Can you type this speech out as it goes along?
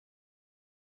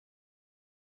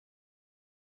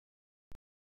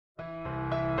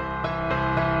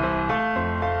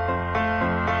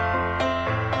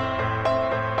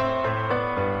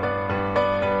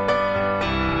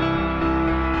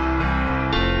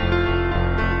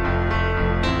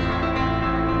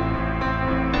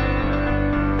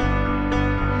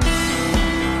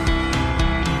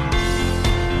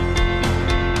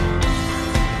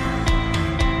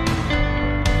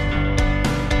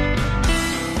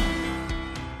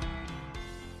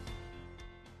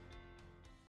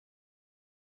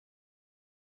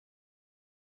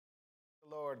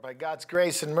Lord. By God's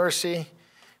grace and mercy,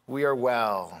 we are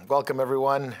well. Welcome,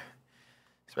 everyone,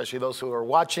 especially those who are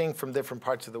watching from different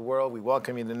parts of the world. We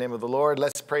welcome you in the name of the Lord.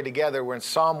 Let's pray together. We're in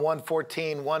Psalm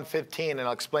 114, 115, and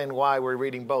I'll explain why we're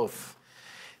reading both.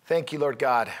 Thank you, Lord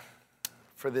God,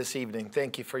 for this evening.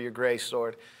 Thank you for your grace,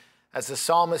 Lord. As the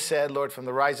psalmist said, Lord, from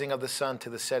the rising of the sun to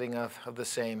the setting of the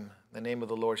same, the name of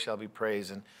the Lord shall be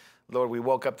praised. And Lord, we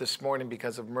woke up this morning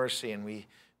because of mercy, and we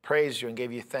praised you and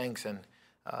gave you thanks. And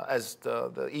as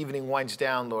the evening winds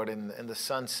down, Lord, and the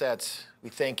sun sets, we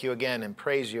thank you again and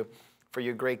praise you for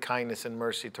your great kindness and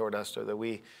mercy toward us, Lord, that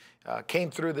we came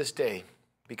through this day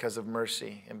because of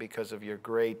mercy and because of your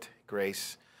great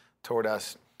grace toward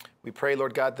us. We pray,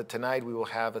 Lord God, that tonight we will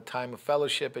have a time of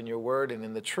fellowship in your word and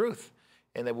in the truth,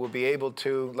 and that we'll be able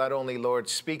to not only, Lord,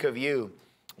 speak of you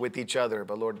with each other,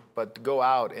 but Lord, but go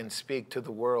out and speak to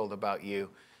the world about you.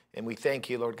 And we thank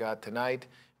you, Lord God, tonight.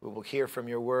 We will hear from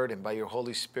your word, and by your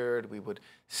Holy Spirit, we would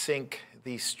sink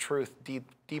these truths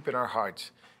deep in our hearts.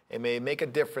 It may make a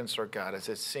difference, Lord God, as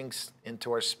it sinks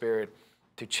into our spirit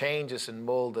to change us and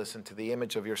mold us into the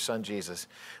image of your Son, Jesus.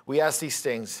 We ask these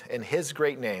things in his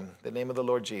great name, the name of the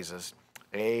Lord Jesus.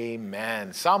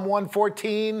 Amen. Psalm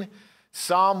 114,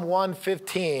 Psalm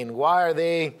 115. Why are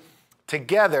they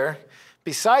together?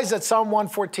 Besides that, Psalm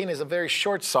 114 is a very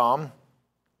short psalm.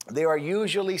 They are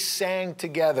usually sang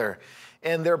together.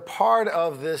 And they're part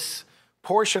of this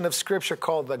portion of Scripture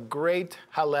called the Great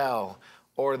Hallel,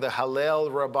 or the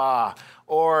Hallel Rabbah,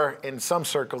 or in some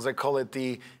circles they call it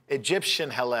the Egyptian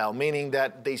Hallel, meaning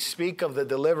that they speak of the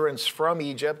deliverance from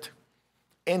Egypt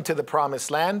into the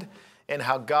Promised Land and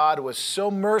how God was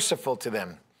so merciful to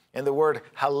them. And the word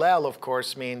Hallel, of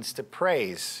course, means to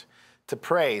praise, to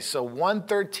praise. So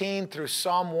 113 through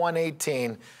Psalm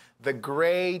 118, the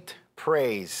great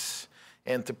praise.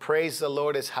 And to praise the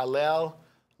Lord is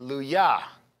Hallelujah.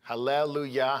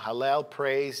 Hallelujah. Hallel,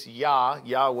 praise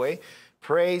Yahweh.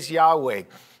 Praise Yahweh.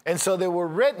 And so they were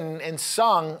written and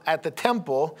sung at the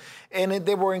temple, and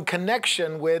they were in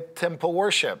connection with temple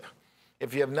worship.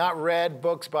 If you have not read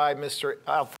books by Mr.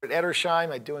 Alfred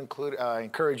Edersheim, I do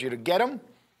encourage you to get them.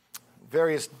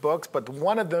 Various books, but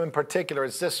one of them in particular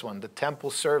is this one, The Temple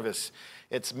Service.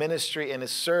 Its ministry and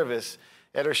its service.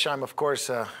 Edersheim, of course,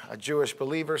 a Jewish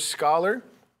believer, scholar,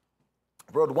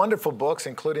 wrote wonderful books,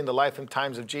 including The Life and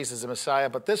Times of Jesus the Messiah.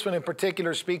 But this one in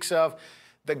particular speaks of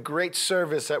the great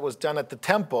service that was done at the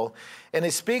temple. And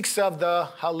it speaks of the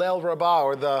Hallel Rabbah,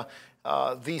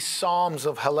 or these psalms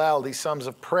of Hallel, these psalms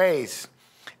of praise.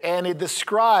 And it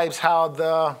describes how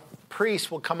the priest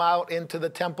will come out into the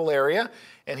temple area,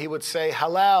 and he would say,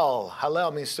 Hallel.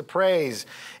 Hallel means to praise.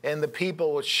 And the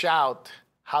people would shout,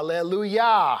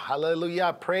 Hallelujah,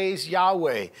 hallelujah, praise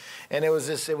Yahweh. And it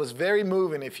was very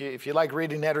moving. If you like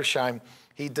reading Edersheim,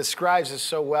 he describes it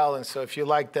so well. And so if you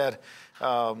like that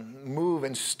move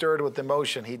and stirred with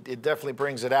emotion, it definitely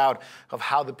brings it out of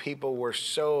how the people were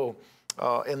so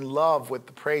in love with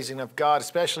the praising of God,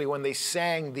 especially when they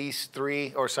sang these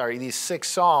six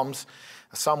Psalms,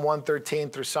 Psalm 113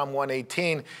 through Psalm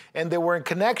 118. And they were in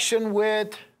connection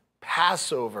with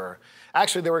Passover.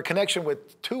 Actually, they were in connection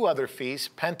with two other feasts,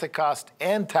 Pentecost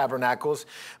and Tabernacles.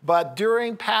 But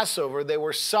during Passover, they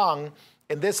were sung.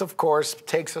 And this, of course,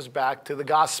 takes us back to the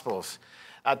Gospels.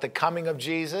 At the coming of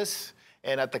Jesus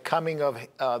and at the coming of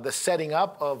the setting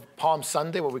up of Palm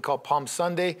Sunday, what we call Palm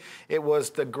Sunday, it was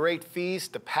the great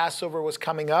feast. The Passover was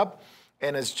coming up.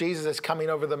 And as Jesus is coming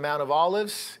over the Mount of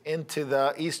Olives into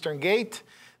the Eastern Gate,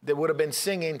 they would have been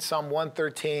singing Psalm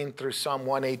 113 through Psalm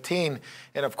 118.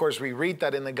 And of course, we read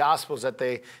that in the Gospels that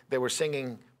they were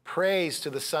singing praise to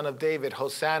the Son of David,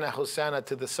 Hosanna, Hosanna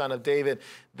to the Son of David.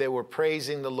 They were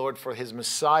praising the Lord for his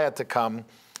Messiah to come.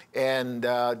 And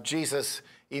Jesus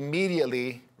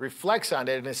immediately reflects on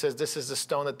it, and it says, this is the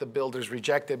stone that the builders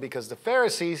rejected, because the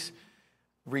Pharisees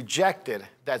rejected.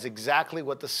 That's exactly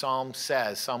what the Psalm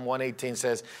says. Psalm 118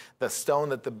 says, the stone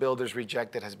that the builders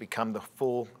rejected has become the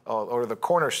full, or the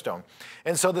cornerstone.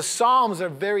 And so the Psalms are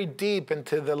very deep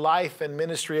into the life and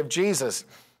ministry of Jesus.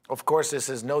 Of course, this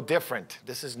is no different.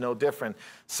 This is no different.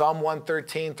 Psalm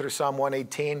 113 through Psalm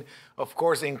 118, of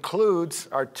course, includes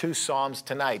our two Psalms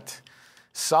tonight.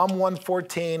 Psalm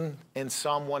 114 and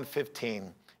Psalm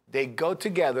 115. They go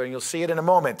together, and you'll see it in a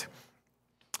moment.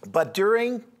 But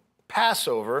during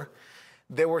Passover,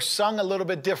 they were sung a little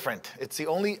bit different. It's the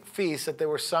only feast that they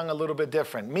were sung a little bit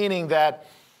different, meaning that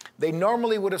they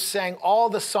normally would have sang all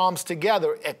the Psalms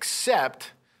together,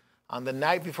 except on the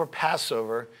night before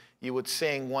Passover, you would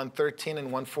sing 113 and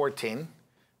 114.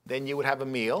 Then you would have a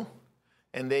meal,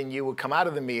 and then you would come out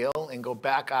of the meal and go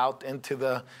back out into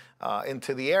the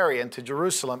into the area, into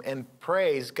Jerusalem, and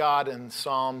praise God in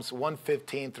Psalms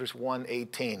 115 through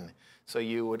 118. So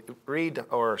you would read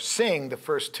or sing the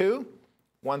first two,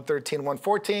 113,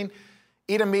 114,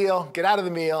 eat a meal, get out of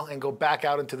the meal, and go back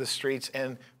out into the streets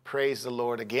and praise the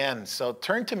Lord again. So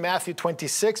turn to Matthew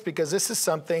 26, because this is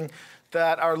something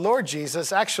that our Lord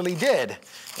Jesus actually did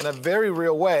in a very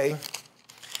real way.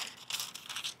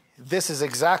 This is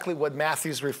exactly what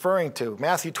Matthew's referring to.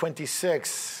 Matthew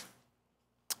 26,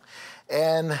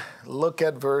 and look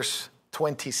at verse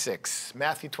 26.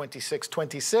 Matthew 26,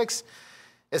 26.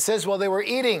 It says, while they were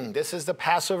eating, this is the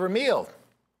Passover meal,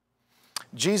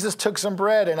 Jesus took some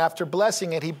bread, and after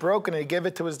blessing it, he broke it and he gave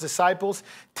it to his disciples.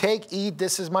 Take, eat,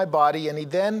 this is my body. And he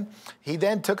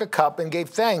then took a cup and gave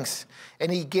thanks,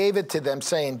 and he gave it to them,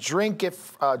 saying, drink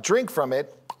from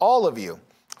it, all of you,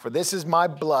 for this is my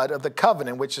blood of the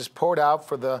covenant, which is poured out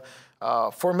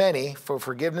for many for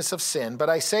forgiveness of sin. But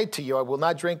I say to you, I will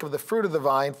not drink of the fruit of the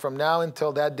vine from now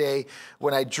until that day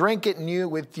when I drink it new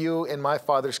with you in my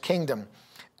Father's kingdom.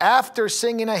 After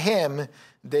singing a hymn,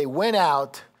 they went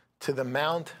out to the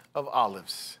Mount of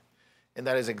Olives. And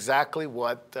that is exactly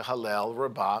what the Hallel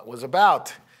Rabbah was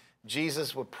about.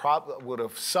 Jesus would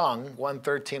have sung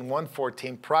 113,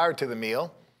 114 prior to the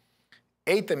meal,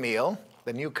 ate the meal,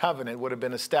 the new covenant would have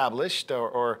been established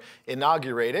or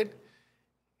inaugurated,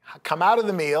 come out of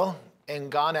the meal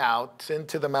and gone out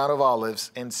into the Mount of Olives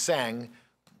and sang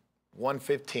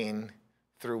 115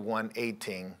 through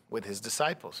 118 with his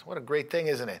disciples. What a great thing,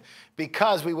 isn't it?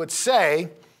 Because we would say,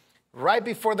 right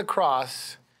before the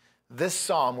cross, this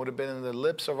psalm would have been in the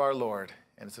lips of our Lord.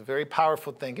 And it's a very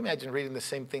powerful thing. Imagine reading the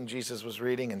same thing Jesus was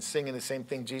reading and singing the same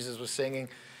thing Jesus was singing.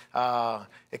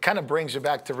 It kind of brings you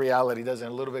back to reality, doesn't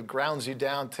it? A little bit grounds you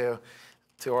down to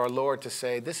our Lord to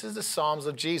say, this is the Psalms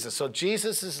of Jesus. So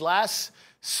Jesus' last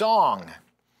song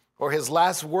or his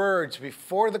last words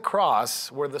before the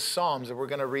cross were the Psalms that we're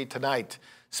going to read tonight,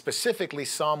 specifically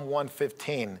Psalm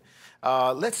 115.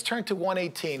 Let's turn to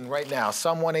 118 right now,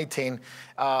 Psalm 118,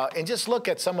 and just look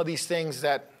at some of these things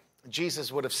that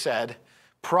Jesus would have said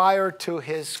prior to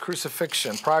his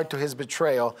crucifixion, prior to his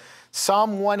betrayal.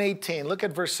 Psalm 118, look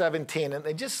at verse 17,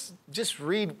 and just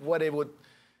read what it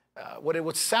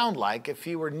would sound like if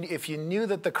you knew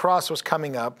that the cross was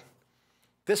coming up.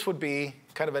 This would be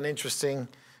kind of an interesting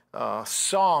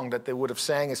song that they would have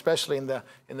sang, especially in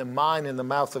the mind and the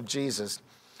mouth of Jesus.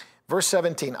 Verse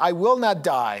 17, I will not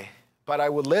die, but I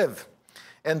will live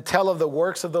and tell of the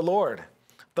works of the Lord.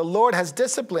 The Lord has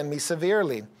disciplined me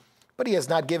severely, but he has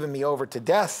not given me over to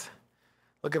death.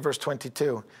 Look at verse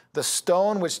 22. The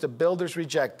stone which the builders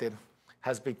rejected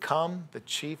has become the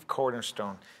chief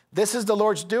cornerstone. This is the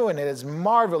Lord's doing. It is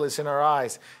marvelous in our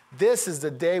eyes. This is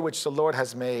the day which the Lord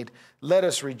has made. Let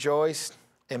us rejoice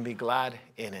and be glad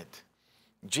in it.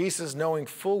 Jesus, knowing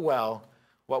full well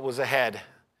what was ahead,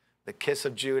 the kiss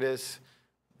of Judas,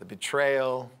 the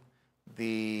betrayal,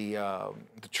 the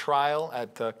trial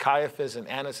at Caiaphas and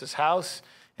Annas' house,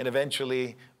 and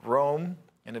eventually Rome,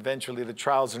 and eventually the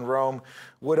trials in Rome,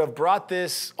 would have brought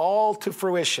this all to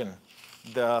fruition,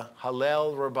 the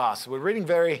Hallel Rabbah. So we're reading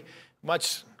very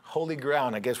much holy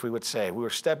ground, I guess we would say. We were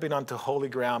stepping onto holy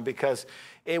ground because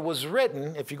it was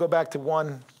written, if you go back to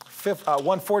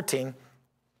 114,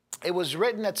 it was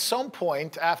written at some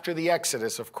point after the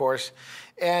Exodus, of course.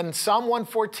 And Psalm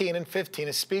 114 and 15,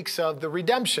 it speaks of the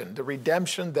redemption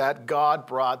that God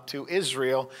brought to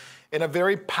Israel in a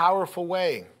very powerful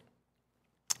way.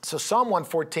 So Psalm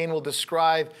 114 will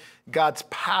describe God's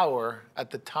power at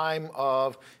the time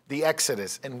of the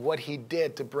Exodus and what he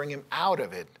did to bring him out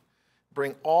of it,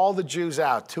 bring all the Jews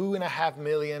out, 2.5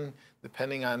 million,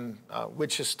 depending on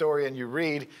which historian you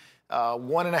read,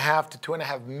 1.5 to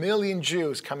 2.5 million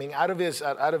Jews coming out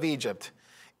of Egypt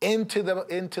into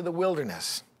the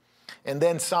wilderness. And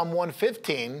then Psalm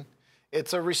 115,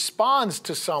 it's a response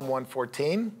to Psalm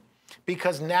 114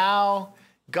 because now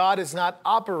God is not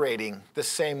operating the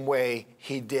same way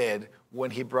he did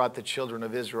when he brought the children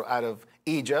of Israel out of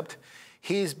Egypt.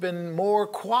 He's been more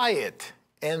quiet,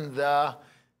 and the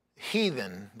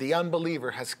heathen, the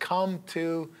unbeliever, has come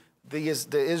to the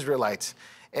Israelites,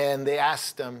 and they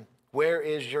asked them, where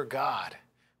is your God?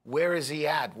 Where is he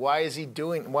at? Why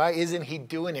isn't he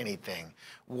doing anything?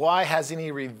 Why hasn't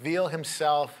he revealed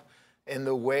himself in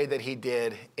the way that he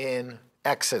did in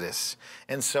Exodus?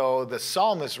 And so the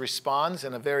psalmist responds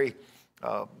in a very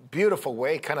beautiful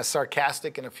way, kind of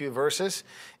sarcastic in a few verses.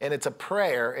 And it's a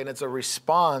prayer and it's a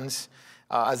response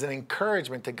as an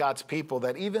encouragement to God's people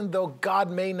that even though God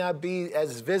may not be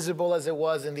as visible as it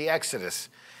was in the Exodus,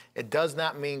 It does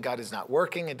not mean God is not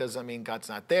working. It doesn't mean God's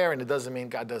not there. And it doesn't mean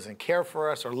God doesn't care for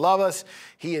us or love us.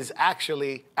 He is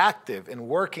actually active in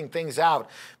working things out,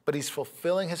 but he's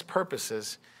fulfilling his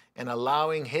purposes and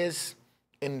allowing his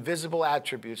invisible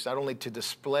attributes not only to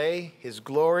display his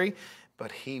glory,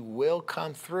 but he will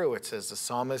come through, it says the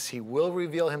psalmist. He will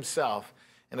reveal himself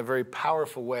in a very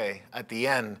powerful way at the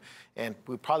end. And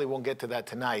we probably won't get to that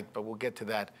tonight, but we'll get to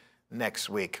that next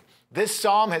week. This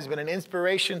psalm has been an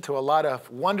inspiration to a lot of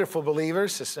wonderful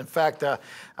believers. In fact,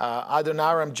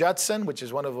 Adoniram Judson, which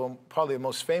is one of them, probably the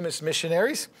most famous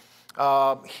missionaries,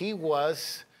 he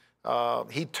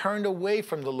turned away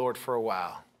from the Lord for a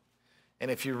while. And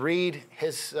if you read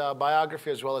his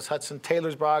biography as well as Hudson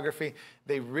Taylor's biography,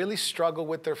 they really struggled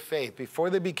with their faith. Before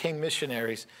they became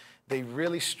missionaries, they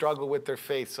really struggle with their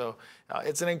faith. So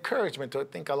it's an encouragement to, I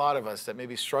think, a lot of us that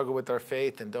maybe struggle with our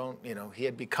faith and don't, he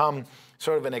had become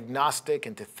sort of an agnostic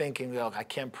into thinking, I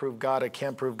can't prove God, I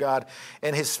can't prove God.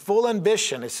 And his full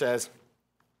ambition, it says,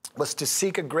 was to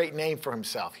seek a great name for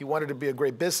himself. He wanted to be a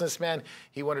great businessman.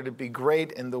 He wanted to be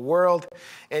great in the world.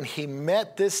 And he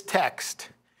met this text,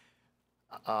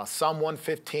 Psalm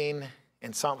 115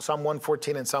 and Psalm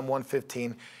 114 and Psalm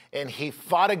 115, and he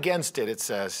fought against it, it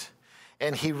says.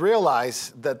 And he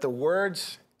realized that the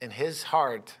words in his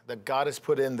heart that God has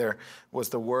put in there was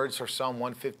the words for Psalm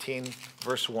 115,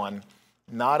 verse 1.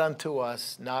 Not unto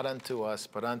us,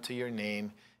 but unto your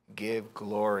name give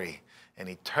glory. And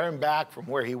he turned back from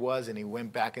where he was and he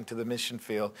went back into the mission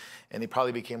field. And he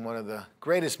probably became one of the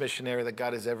greatest missionaries that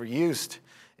God has ever used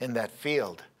in that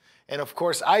field. And of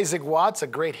course, Isaac Watts, a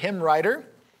great hymn writer,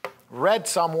 read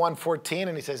Psalm 114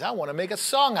 and he says, I want to make a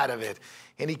song out of it.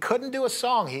 And he couldn't do a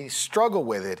song. He struggled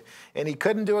with it. And he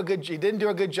didn't do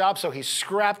a good job, so he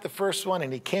scrapped the first one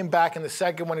and he came back in the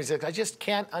second one. He said, I just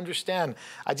can't understand.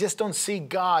 I just don't see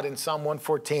God in Psalm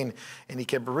 114. And he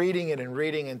kept reading it and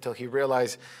reading until he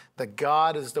realized that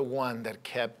God is the one that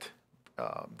kept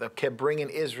bringing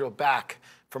Israel back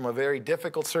from a very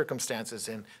difficult circumstances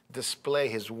and display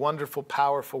his wonderful,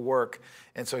 powerful work.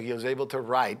 And so he was able to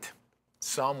write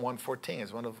Psalm 114.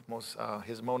 It's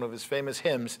one of his famous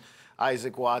hymns,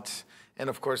 Isaac Watts. And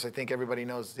of course, I think everybody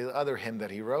knows the other hymn that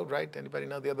he wrote, right? Anybody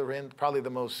know the other hymn? Probably the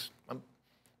most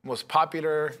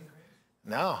popular.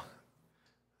 No,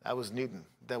 that was Newton.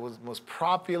 That was most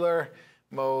popular,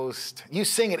 you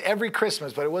sing it every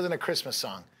Christmas, but it wasn't a Christmas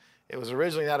song. It was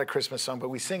originally not a Christmas song, but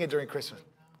we sing it during Christmas.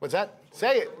 What's that?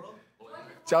 Say it.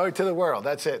 Joy to the world.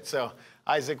 That's it. So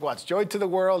Isaac Watts, joy to the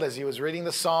world, as he was reading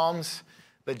the Psalms,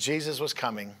 that Jesus was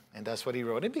coming, and that's what he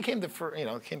wrote. It became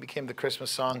the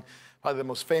Christmas song, probably the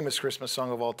most famous Christmas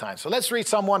song of all time. So let's read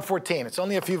Psalm 114. It's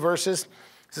only a few verses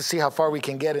to see how far we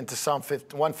can get into Psalm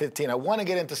 115. I want to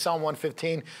get into Psalm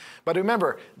 115, but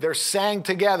remember, they're sang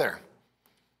together.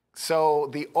 So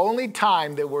the only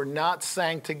time they were not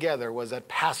sang together was at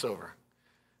Passover.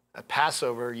 At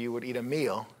Passover, you would eat a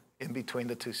meal in between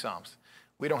the two Psalms.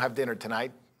 We don't have dinner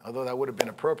tonight, although that would have been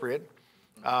appropriate.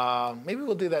 Maybe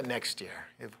we'll do that next year.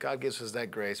 If God gives us that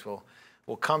grace, we'll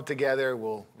come together,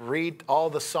 we'll read all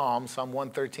the Psalms, Psalm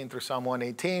 113 through Psalm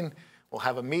 118, we'll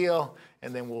have a meal,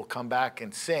 and then we'll come back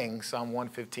and sing Psalm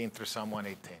 115 through Psalm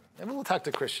 118. Maybe we'll talk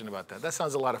to Christian about that. That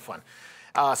sounds a lot of fun.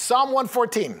 Psalm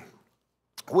 114.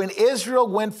 When Israel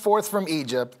went forth from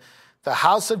Egypt, the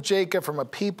house of Jacob from a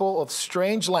people of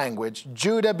strange language,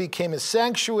 Judah became his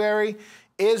sanctuary,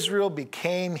 Israel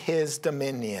became his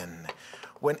dominion.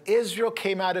 When Israel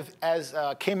came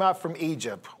out from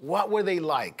Egypt, what were they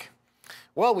like?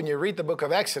 Well, when you read the book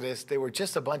of Exodus, they were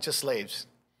just a bunch of slaves.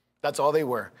 That's all they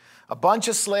were. A bunch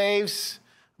of slaves,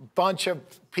 a bunch of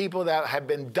people that had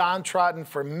been downtrodden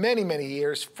for many, many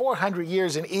years, 400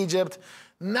 years in Egypt,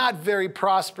 not very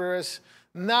prosperous,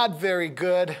 not very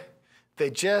good. They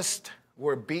just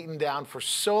were beaten down for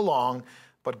so long,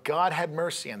 but God had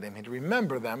mercy on them. He'd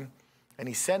remember them, and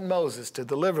he sent Moses to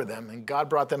deliver them, and God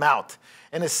brought them out.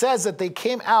 And it says that they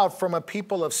came out from a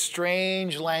people of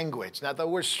strange language. Now, the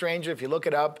word stranger, if you look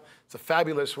it up, it's a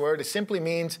fabulous word. It simply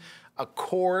means a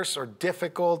coarse or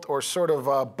difficult or sort of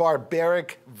a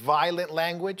barbaric, violent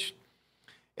language.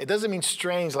 It doesn't mean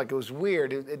strange like it was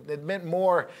weird. It meant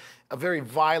more a very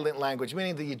violent language,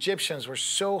 meaning the Egyptians were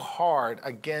so hard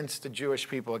against the Jewish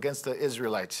people, against the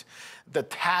Israelites. The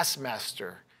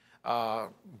taskmaster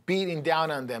beating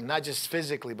down on them, not just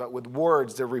physically, but with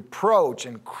words, the reproach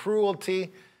and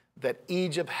cruelty that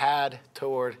Egypt had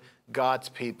toward God's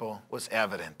people was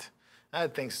evident. I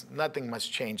think nothing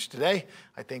much changed today.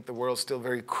 I think the world's still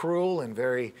very cruel and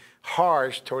very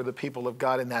harsh toward the people of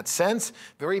God in that sense.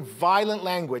 Very violent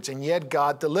language, and yet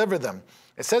God delivered them.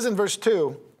 It says in verse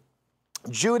 2,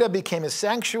 Judah became his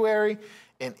sanctuary,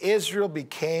 and Israel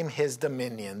became his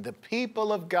dominion. The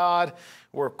people of God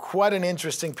were quite an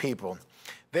interesting people.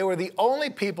 They were the only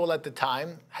people at the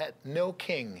time had no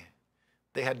king.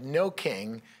 They had no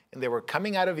king, and they were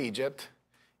coming out of Egypt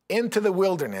into the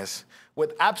wilderness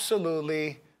with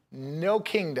absolutely no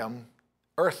kingdom,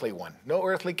 earthly one, no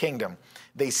earthly kingdom.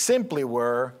 They simply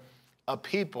were a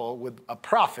people with a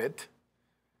prophet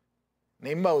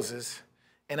named Moses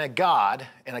and a God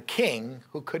and a king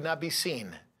who could not be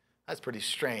seen. That's pretty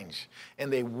strange.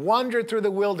 And they wandered through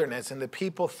the wilderness, and the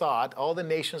people thought, all the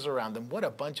nations around them, what a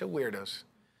bunch of weirdos.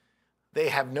 They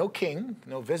have no king,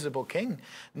 no visible king,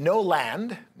 no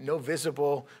land, no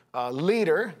visible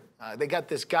leader. They got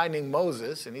this guy named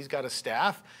Moses, and he's got a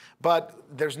staff, but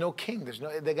there's no king.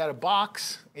 They got a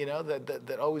box,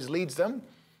 that always leads them.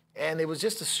 And it was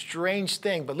just a strange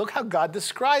thing. But look how God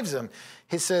describes them.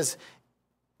 He says,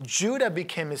 Judah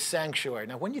became his sanctuary.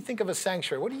 Now, when you think of a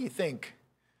sanctuary, what do you think?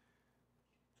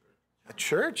 A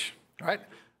church, right?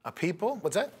 A people,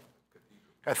 what's that?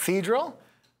 Cathedral.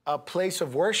 A place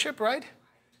of worship, right?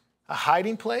 A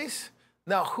hiding place.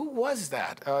 Now, who was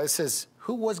that? It says,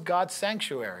 who was God's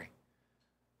sanctuary?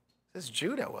 It says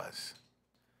Judah was.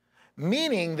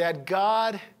 Meaning that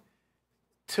God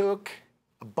took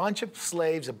a bunch of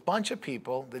slaves, a bunch of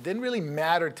people that didn't really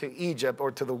matter to Egypt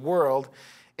or to the world,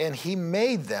 and he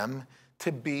made them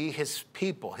to be his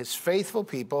people, his faithful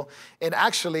people. And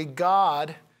actually,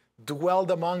 God dwelled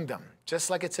among them. Just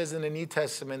like it says in the New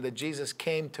Testament that Jesus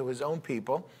came to his own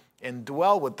people and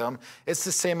dwelled with them, it's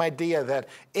the same idea that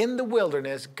in the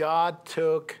wilderness, God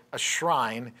took a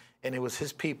shrine, and it was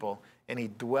his people, and he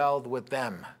dwelled with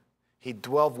them. He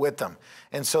dwelled with them.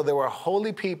 And so there were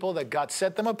holy people that God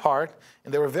set them apart,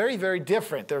 and they were very, very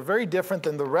different. They're very different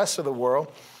than the rest of the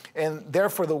world, and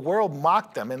therefore the world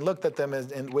mocked them and looked at them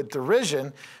with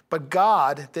derision, but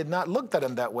God did not look at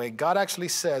them that way. God actually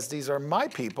says, these are my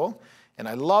people, and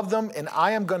I love them, and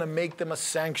I am going to make them a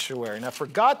sanctuary. Now, for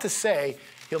God to say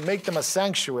he'll make them a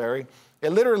sanctuary,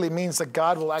 it literally means that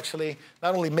God will actually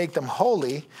not only make them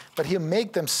holy, but he'll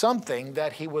make them something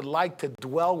that he would like to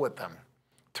dwell with them.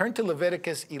 Turn to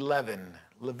Leviticus 11.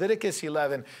 Leviticus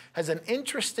 11 has an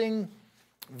interesting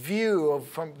view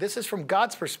of, this is from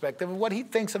God's perspective, of what he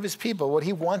thinks of his people, what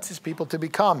he wants his people to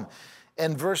become.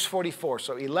 And verse 44,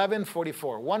 so 11:44,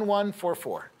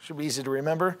 11:44, should be easy to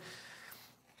remember.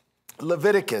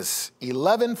 Leviticus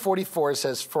 11:44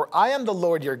 says, "For I am the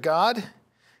Lord your God.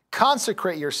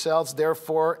 Consecrate yourselves,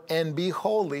 therefore, and be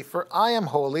holy, for I am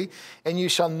holy, and you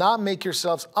shall not make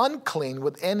yourselves unclean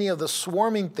with any of the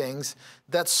swarming things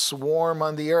that swarm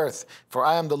on the earth. For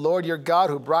I am the Lord your God,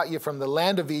 who brought you from the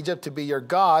land of Egypt to be your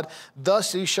God.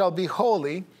 Thus you shall be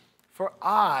holy, for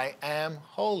I am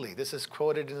holy." This is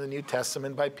quoted in the New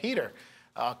Testament by Peter,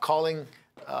 calling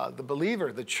the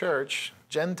believer, the church,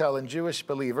 Gentile and Jewish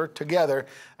believer, together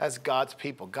as God's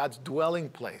people, God's dwelling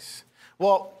place.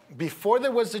 Well, before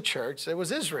there was the church, there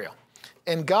was Israel.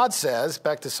 And God says,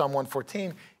 back to Psalm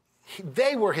 114,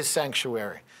 they were his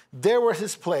sanctuary. They were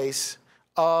his place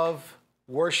of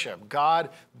worship. God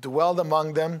dwelled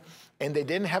among them, and they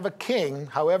didn't have a king.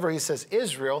 However, he says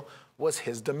Israel was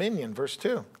his dominion. Verse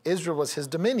 2, Israel was his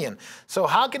dominion. So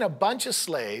how can a bunch of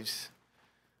slaves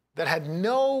that had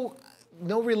no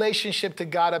relationship to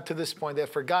God up to this point, they had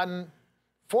forgotten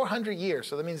 400 years.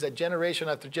 So that means that generation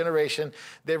after generation,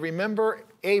 they remember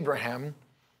Abraham,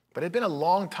 but it had been a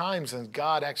long time since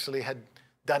God actually had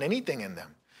done anything in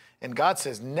them. And God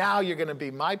says, now you're going to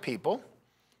be my people,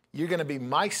 you're going to be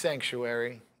my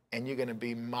sanctuary, and you're going to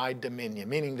be my dominion,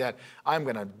 meaning that I'm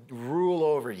going to rule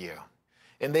over you.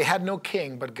 And they had no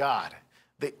king but God.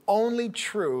 The only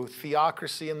true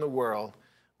theocracy in the world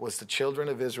was the children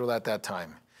of Israel at that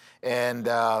time. And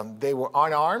they were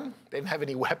unarmed, they didn't have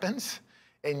any weapons.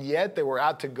 And yet they were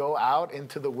out to go out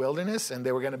into the wilderness, and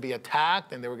they were going to be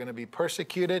attacked, and they were going to be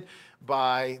persecuted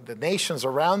by the nations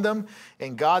around them.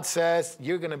 And God says,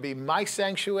 you're going to be my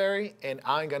sanctuary, and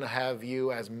I'm going to have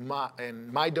you as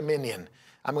my dominion.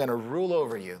 I'm going to rule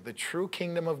over you. The true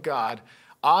kingdom of God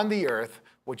on the earth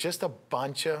with just a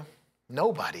bunch of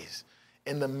nobodies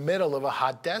in the middle of a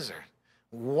hot desert,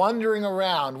 wandering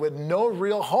around with no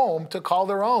real home to call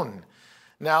their own.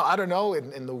 Now, I don't know,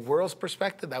 in the world's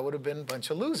perspective, that would have been a bunch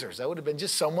of losers. That would have been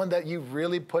just someone that you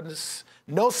really put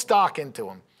no stock into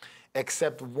them,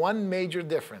 except one major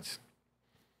difference.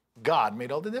 God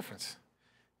made all the difference.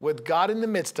 With God in the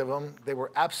midst of them, they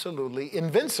were absolutely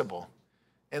invincible,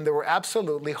 and they were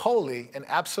absolutely holy and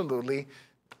absolutely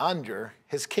under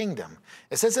his kingdom.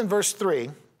 It says in verse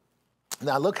 3,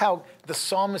 now look how the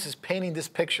psalmist is painting this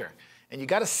picture. And you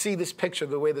got to see this picture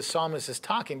the way the psalmist is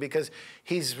talking, because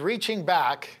he's reaching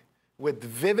back with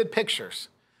vivid pictures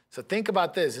So think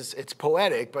about this. It's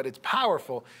poetic, but it's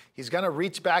powerful. He's going to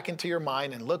reach back into your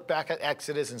mind and look back at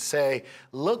Exodus and say,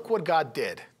 look what God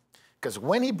did. Because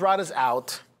when he brought us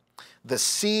out, the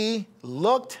sea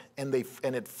looked and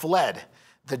it fled.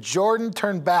 The Jordan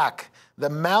turned back. The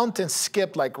mountains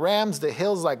skipped like rams, the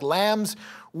hills like lambs.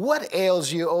 What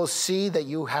ails you, O sea, that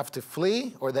you have to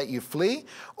flee, or that you flee?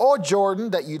 O Jordan,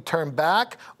 that you turn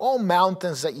back? O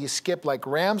mountains, that you skip like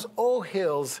rams? O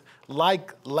hills,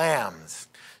 like lambs.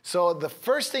 So the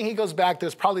first thing he goes back to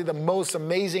is probably the most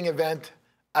amazing event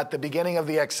at the beginning of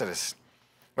the Exodus,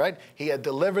 right? He had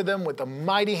delivered them with a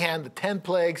mighty hand, the 10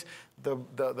 plagues.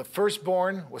 The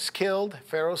firstborn was killed,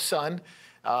 Pharaoh's son.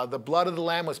 The blood of the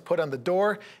lamb was put on the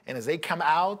door. And as they come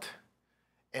out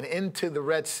and into the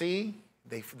Red Sea,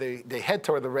 they head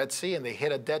toward the Red Sea and they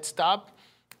hit a dead stop.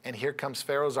 And here comes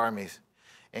Pharaoh's armies.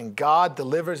 And God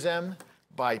delivers them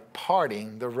by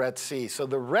parting the Red Sea. So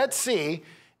the Red Sea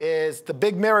is the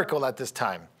big miracle at this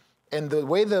time. And the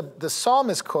way the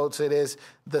psalmist quotes it is,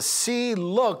 the sea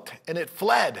looked and it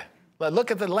fled.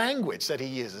 Look at the language that he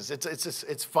uses.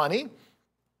 It's funny,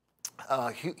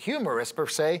 humorous per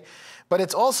se, but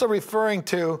it's also referring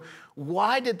to,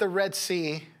 why did the Red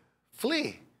Sea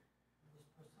flee?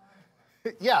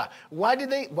 Yeah, why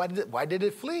did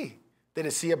it flee? Did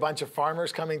it see a bunch of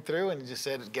farmers coming through and it just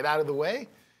said, get out of the way?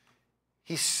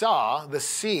 He saw the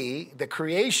sea, the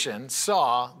creation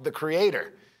saw the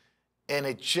creator, and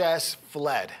it just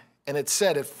fled. And it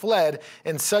said it fled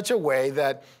in such a way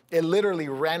that it literally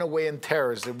ran away in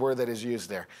terror is the word that is used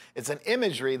there. It's an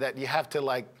imagery that you have to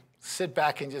like sit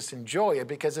back and just enjoy it,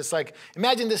 because it's like,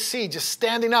 imagine the sea just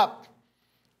standing up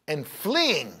and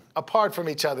fleeing apart from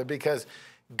each other, because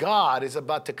God is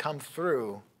about to come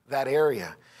through that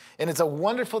area. And it's a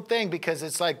wonderful thing, because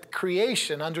it's like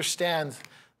creation understands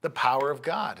the power of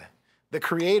God. The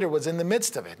Creator was in the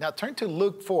midst of it. Now turn to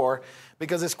Luke 4,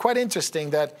 because it's quite interesting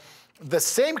that the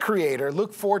same Creator,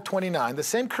 Luke 4:29, the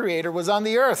same Creator was on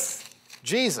the earth,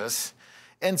 Jesus,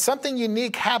 and something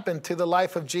unique happened to the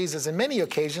life of Jesus in many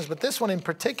occasions, but this one in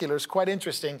particular is quite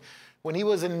interesting. When he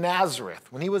was in Nazareth,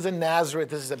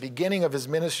 this is the beginning of his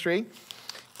ministry.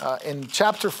 In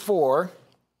chapter 4,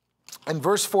 and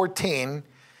verse 14,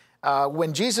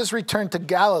 when Jesus returned to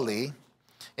Galilee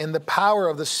in the power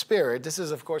of the Spirit, this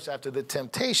is, of course, after the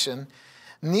temptation,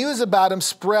 news about him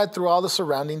spread through all the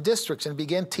surrounding districts and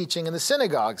began teaching in the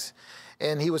synagogues,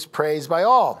 and he was praised by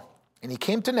all. And he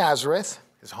came to Nazareth,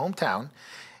 his hometown,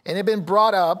 and he'd been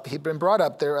brought up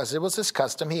there, as it was his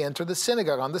custom. He entered the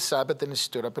synagogue on the Sabbath, and he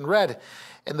stood up and read.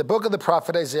 And the book of the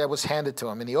prophet Isaiah was handed to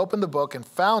him, and he opened the book and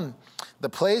found the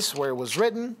place where it was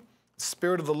written, "The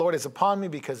Spirit of the Lord is upon me,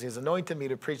 because he has anointed me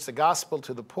to preach the gospel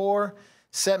to the poor,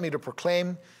 sent me to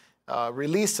proclaim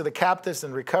release to the captives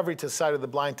and recovery to the sight of the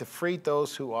blind, to free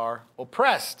those who are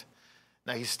oppressed."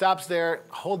 Now he stops there,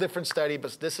 a whole different study,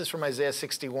 but this is from Isaiah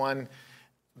 61.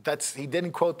 He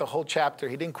didn't quote the whole chapter.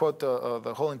 He didn't quote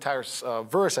the whole entire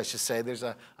verse, I should say. There's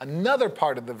another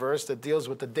part of the verse that deals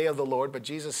with the day of the Lord, but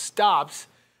Jesus stops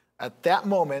at that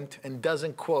moment and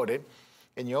doesn't quote it.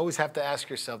 And you always have to ask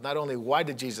yourself, not only why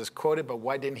did Jesus quote it, but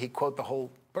why didn't he quote the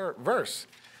whole verse?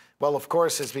 Well, of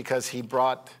course, it's because he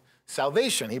brought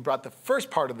salvation. He brought the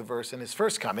first part of the verse in his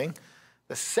first coming.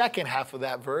 The second half of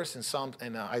that verse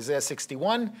in Isaiah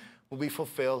 61 will be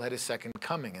fulfilled at his second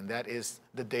coming, and that is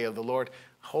the day of the Lord.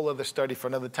 A whole other study for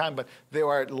another time, but there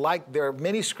are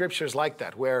many scriptures like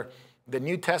that where the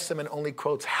New Testament only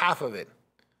quotes half of it,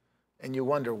 and you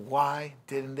wonder, why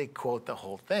didn't they quote the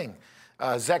whole thing?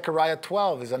 Zechariah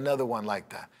 12 is another one like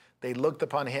that. They looked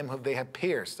upon him whom they had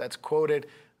pierced. That's quoted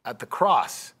at the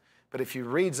cross. But if you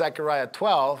read Zechariah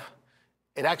 12,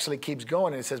 it actually keeps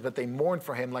going, and it says, but they mourned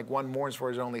for him like one mourns for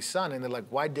his only son. And they're like,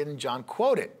 why didn't John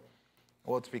quote it?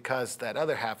 Well, it's because that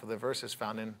other half of the verse is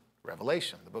found in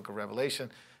Revelation, the book of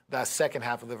Revelation. That second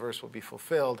half of the verse will be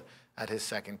fulfilled at his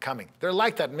second coming. They're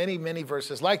like that, many, many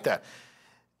verses like that.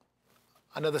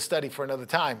 Another study for another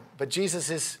time. But Jesus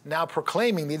is now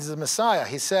proclaiming he's the Messiah.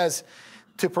 He says,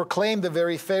 to proclaim the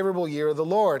very favorable year of the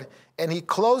Lord. And he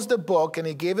closed the book and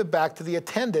he gave it back to the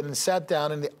attendant and sat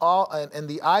down, and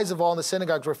the eyes of all in the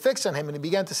synagogues were fixed on him. And he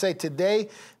began to say, today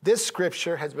this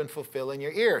scripture has been fulfilled in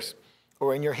your ears,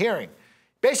 or in your hearing.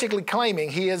 Basically claiming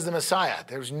he is the Messiah.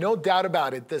 There's no doubt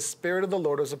about it. The Spirit of the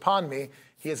Lord was upon me.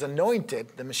 He is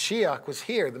anointed. The Mashiach was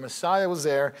here. The Messiah was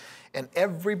there. And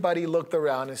everybody looked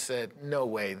around and said, no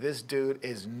way, this dude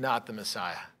is not the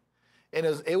Messiah. And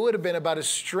it would have been about as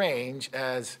strange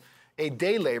as a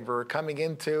day laborer coming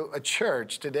into a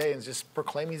church today and just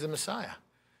proclaiming he's a Messiah.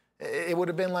 It would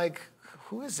have been like,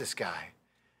 who is this guy?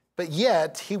 But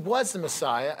yet, he was the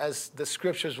Messiah, as the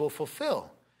scriptures will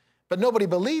fulfill. But nobody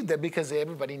believed it because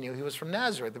everybody knew he was from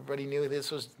Nazareth. Everybody knew this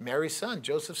was Mary's son,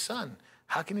 Joseph's son.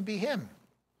 How can it be him?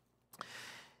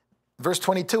 Verse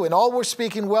 22, and all were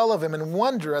speaking well of him and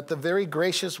wonder at the very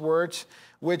gracious words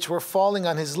which were falling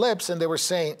on his lips. And they were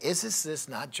saying, is this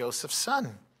not Joseph's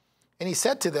son? And he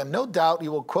said to them, no doubt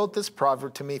you will quote this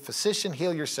proverb to me, physician,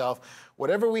 heal yourself.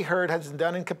 Whatever we heard has been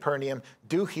done in Capernaum,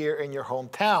 do here in your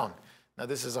hometown. Now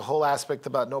this is a whole aspect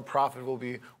about no prophet will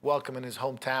be welcome in his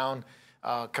hometown.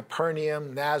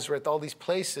 Capernaum, Nazareth, all these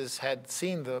places had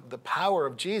seen the power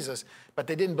of Jesus, but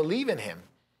they didn't believe in him.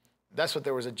 That's what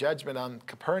there was a judgment on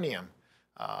Capernaum,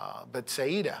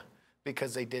 Bethsaida,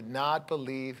 because they did not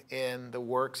believe in the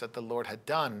works that the Lord had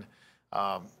done.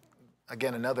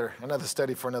 Again, another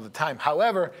study for another time.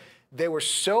 However, they were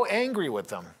so angry with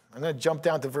them. I'm going to jump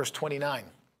down to verse 29.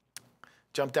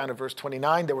 Jump down to verse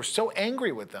 29. They were so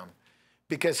angry with them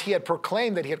because he had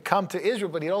proclaimed that he had come to Israel,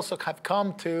 but he also had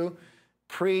come to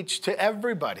preach to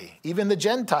everybody, even the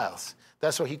Gentiles.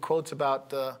 That's what he quotes about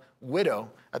the widow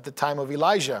at the time of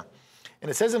Elijah. And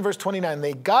it says in verse 29,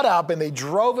 they got up and they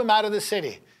drove him out of the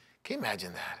city. Can you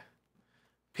imagine that?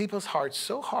 People's hearts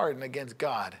so hardened against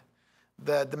God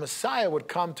that the Messiah would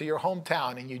come to your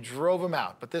hometown and you drove him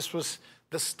out. But this was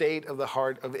the state of the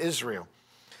heart of Israel.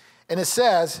 And it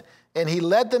says, and he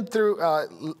led them through,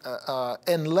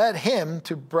 and led him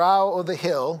to brow of the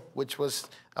hill, which was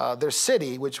their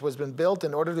city, which was been built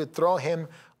in order to throw him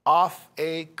off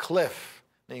a cliff.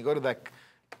 Now you go to that,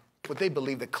 what they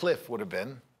believe the cliff would have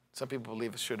been. Some people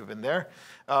believe it should have been there.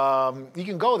 You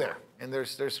can go there, and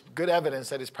there's good evidence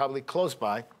that it's probably close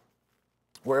by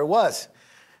where it was.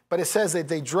 But it says that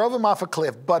they drove him off a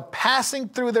cliff, but passing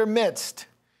through their midst,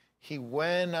 he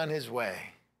went on his way.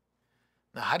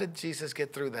 Now, how did Jesus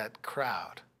get through that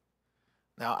crowd?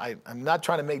 Now, I'm not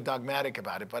trying to make dogmatic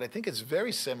about it, but I think it's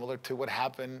very similar to what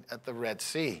happened at the Red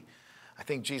Sea. I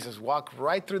think Jesus walked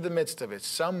right through the midst of it.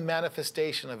 Some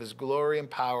manifestation of his glory and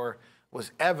power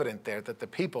was evident there that the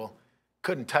people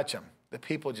couldn't touch him. The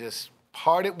people just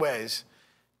parted ways,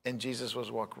 and Jesus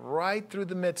was walked right through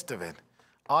the midst of it,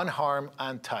 unharmed,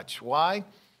 untouched. Why?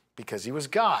 Because he was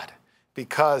God.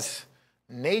 Because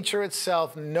nature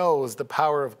itself knows the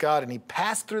power of God, and he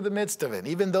passed through the midst of it.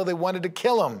 Even though they wanted to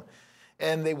kill him,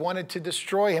 and they wanted to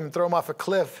destroy him, throw him off a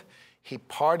cliff, he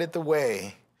parted the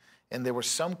way, and there was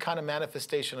some kind of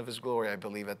manifestation of his glory, I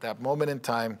believe, at that moment in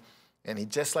time, and he,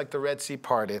 just like the Red Sea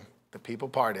parted, the people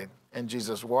parted, and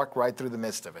Jesus walked right through the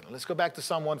midst of it. Let's go back to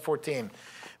Psalm 114.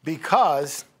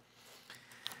 Because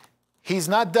he's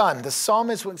not done. The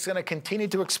psalmist was going to continue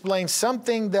to explain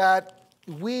something that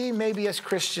we maybe as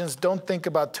Christians don't think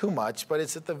about too much, but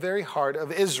it's at the very heart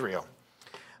of Israel.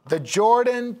 The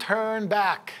Jordan turned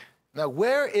back. Now,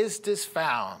 where is this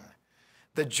found?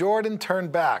 The Jordan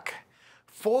turned back.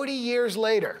 40 years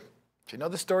later, if you know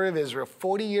the story of Israel,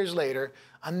 40 years later,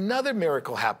 another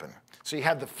miracle happened. So you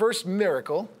have the first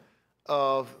miracle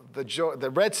of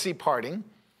the Red Sea parting,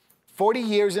 40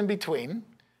 years in between,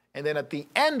 and then at the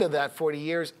end of that 40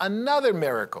 years, another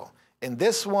miracle. And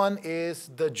this one is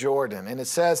the Jordan. And it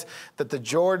says that the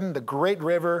Jordan, the great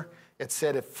river, it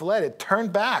said it fled, it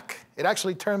turned back. It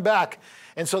actually turned back.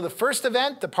 And so the first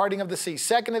event, the parting of the sea.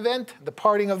 Second event, the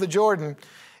parting of the Jordan.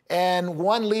 And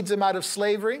one leads them out of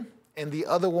slavery, and the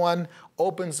other one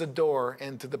opens the door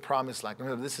into the promised land.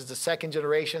 Remember, this is the second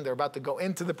generation. They're about to go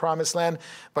into the promised land,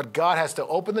 but God has to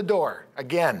open the door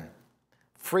again.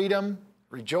 Freedom,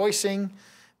 rejoicing.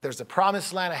 There's the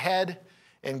promised land ahead,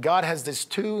 and God has these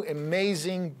two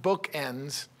amazing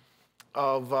bookends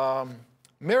of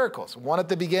miracles. One at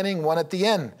the beginning, one at the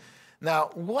end.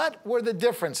 Now, what were the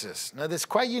differences? Now, this is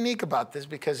quite unique about this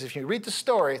because if you read the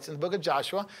story, it's in the book of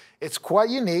Joshua, it's quite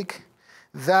unique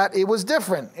that it was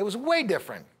different. It was way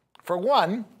different. For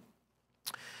one,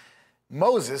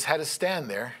 Moses had to stand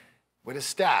there with his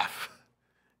staff,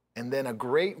 and then a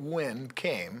great wind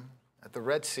came at the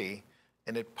Red Sea,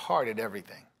 and it parted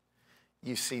everything.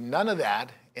 You see none of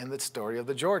that in the story of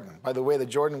the Jordan. By the way, the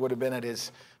Jordan would have been at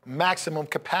his maximum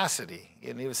capacity.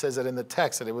 And he says that in the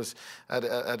text, that it was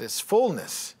at his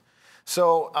fullness.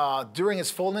 So during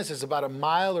its fullness, it's about a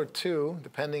mile or two,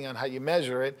 depending on how you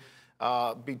measure it,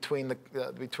 between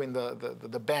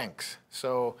the banks.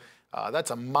 So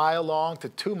that's a mile long to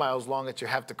 2 miles long that you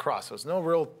have to cross. So it's no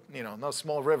real, no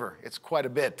small river. It's quite a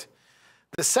bit.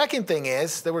 The second thing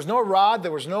is there was no rod,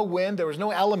 there was no wind, there was no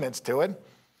elements to it.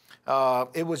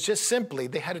 It was just simply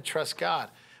they had to trust God.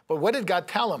 But what did God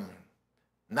tell them?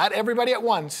 Not everybody at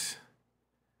once.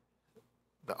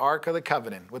 The Ark of the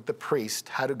Covenant with the priest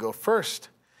had to go first.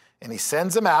 And he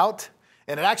sends them out.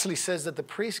 And it actually says that the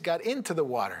priest got into the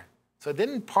water. So it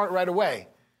didn't part right away.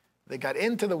 They got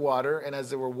into the water, and as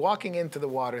they were walking into the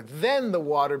water, then the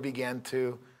water began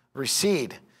to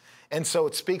recede. And so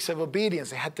it speaks of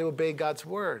obedience. They had to obey God's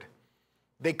word.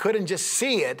 They couldn't just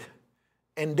see it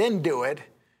and then do it.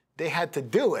 They had to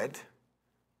do it,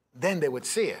 then they would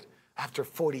see it. After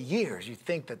 40 years, you'd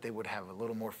think that they would have a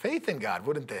little more faith in God,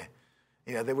 wouldn't they?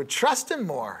 You know, they would trust him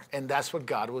more. And that's what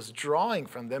God was drawing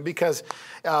from them. Because,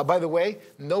 by the way,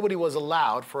 nobody was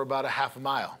allowed for about a half a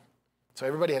mile. So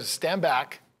everybody had to stand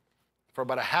back for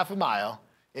about a half a mile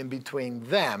in between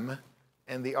them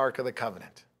and the Ark of the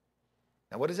Covenant.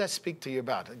 Now, what does that speak to you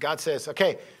about? God says,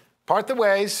 okay, part the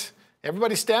ways.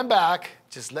 Everybody stand back.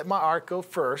 Just let my ark go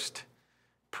first.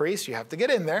 Priests, you have to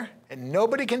get in there. And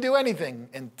nobody can do anything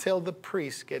until the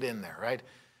priests get in there, right?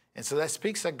 And so that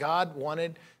speaks that God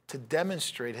wanted to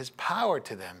demonstrate his power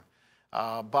to them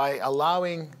by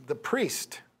allowing the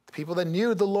priest, the people that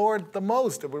knew the Lord the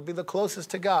most, that would be the closest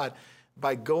to God,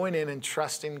 by going in and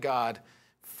trusting God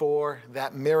for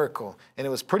that miracle. And it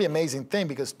was a pretty amazing thing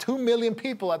because 2 million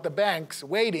people at the banks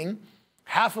waiting,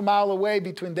 half a mile away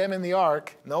between them and the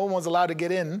ark. No one was allowed to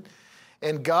get in.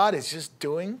 And God is just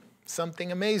doing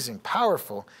something amazing,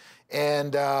 powerful.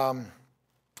 And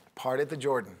parted the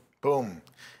Jordan. Boom.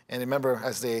 And remember,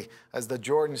 as the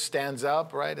Jordan stands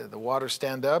up, right, the waters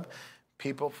stand up,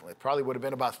 people, it probably would have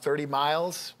been about 30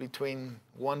 miles between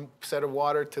one set of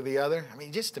water to the other. I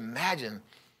mean, just imagine.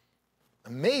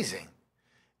 Amazing.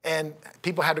 And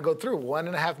people had to go through.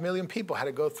 1.5 million people had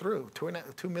to go through.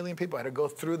 2 million people had to go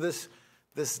through this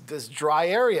dry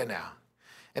area now.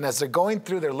 And as they're going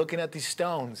through, they're looking at these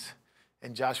stones.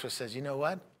 And Joshua says, you know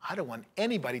what? I don't want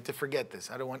anybody to forget this.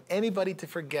 I don't want anybody to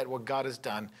forget what God has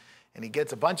done. And he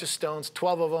gets a bunch of stones,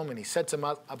 12 of them, and he sets them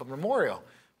up a memorial,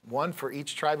 one for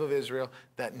each tribe of Israel,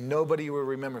 that nobody will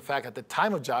remember. In fact, at the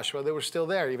time of Joshua, they were still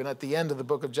there. Even at the end of the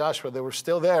book of Joshua, they were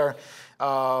still there.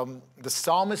 The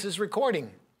psalmist is recording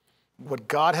what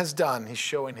God has done. He's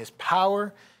showing his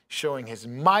power, showing his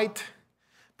might.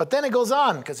 But then it goes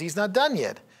on, because he's not done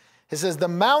yet. It says, the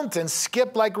mountains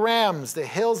skip like rams, the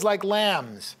hills like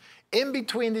lambs. In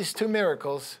between these two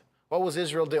miracles, what was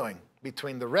Israel doing?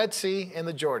 Between the Red Sea and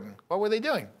the Jordan, what were they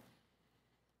doing?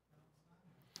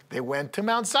 They went to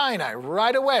Mount Sinai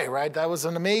right away, right? That was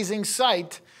an amazing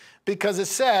sight because it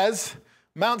says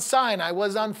Mount Sinai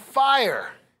was on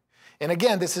fire. And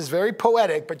again, this is very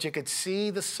poetic, but you could see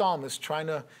the psalmist trying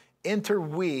to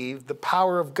interweave the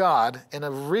power of God in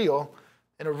a real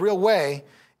way,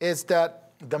 is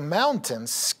that the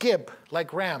mountains skip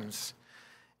like rams.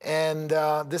 And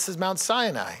this is Mount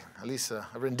Sinai, at least a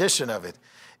rendition of it.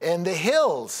 And the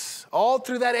hills, all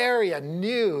through that area,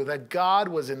 knew that God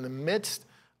was in the midst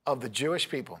of the Jewish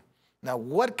people. Now,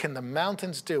 what can the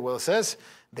mountains do? Well, it says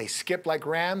they skip like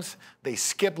rams. They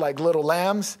skip like little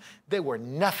lambs. They were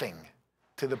nothing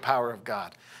to the power of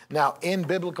God. Now, in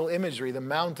biblical imagery, the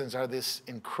mountains are this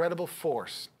incredible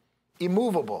force,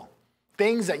 immovable,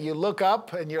 things that you look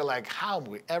up and you're like, how are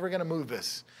we ever going to move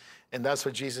this? And that's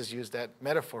what Jesus used that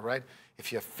metaphor, right?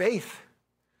 If you have faith,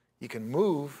 you can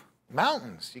move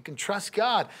mountains. You can trust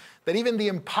God that even the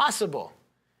impossible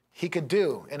he could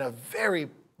do in a very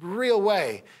real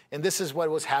way. And this is what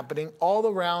was happening all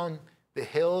around the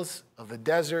hills of the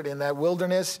desert, in that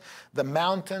wilderness, the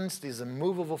mountains, these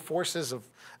immovable forces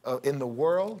in the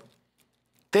world,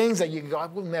 things that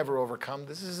God will never overcome.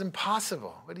 This is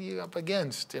impossible. What are you up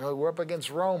against? You know, we're up against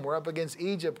Rome. We're up against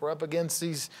Egypt. We're up against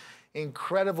these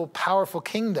incredible, powerful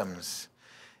kingdoms.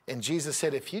 And Jesus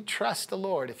said, if you trust the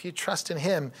Lord, if you trust in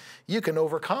him, you can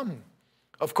overcome.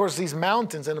 Of course, these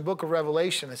mountains in the book of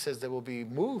Revelation, it says they will be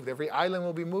moved. Every island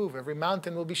will be moved. Every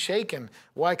mountain will be shaken.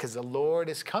 Why? Because the Lord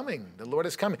is coming. The Lord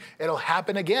is coming. It'll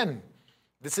happen again.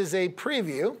 This is a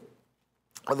preview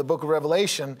of the book of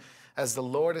Revelation as the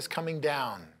Lord is coming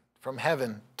down from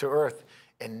heaven to earth,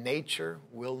 and nature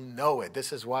will know it.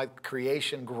 This is why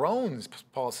creation groans,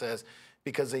 Paul says,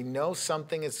 because they know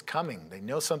something is coming. They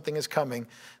know something is coming,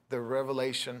 the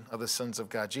revelation of the sons of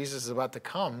God. Jesus is about to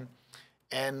come,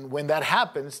 and when that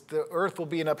happens, the earth will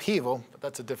be in upheaval, but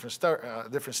that's a different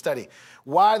study.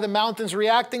 Why are the mountains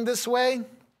reacting this way?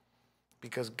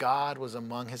 Because God was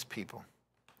among his people,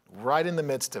 right in the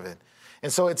midst of it.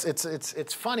 And so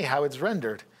it's funny how it's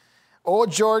rendered. Oh,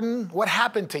 Jordan, what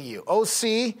happened to you? Oh,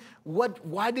 sea,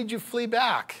 why did you flee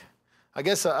back? I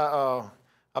guess a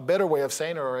better way of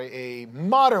saying, or a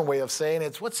modern way of saying,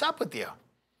 it's what's up with you?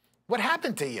 What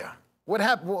happened to you? What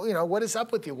happened? Well, you know, what is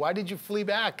up with you? Why did you flee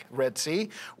back, Red Sea?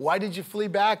 Why did you flee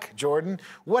back, Jordan?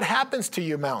 What happens to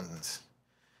you, mountains?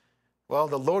 Well,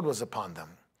 the Lord was upon them.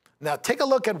 Now, take a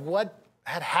look at what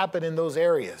had happened in those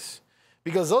areas,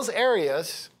 because those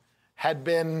areas had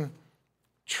been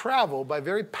traveled by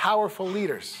very powerful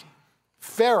leaders.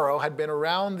 Pharaoh had been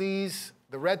around the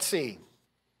Red Sea.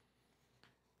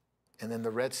 And then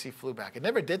the Red Sea flew back. It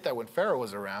never did that when Pharaoh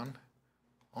was around,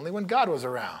 only when God was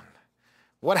around.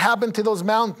 What happened to those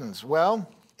mountains?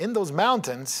 Well, in those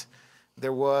mountains,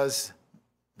 there was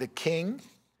the king,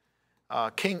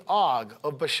 King Og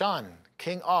of Bashan.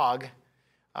 King Og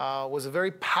was a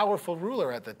very powerful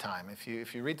ruler at the time. If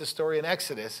you read the story in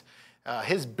Exodus,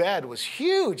 his bed was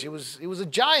huge. It was a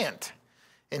giant.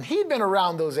 And he'd been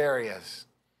around those areas.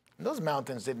 And those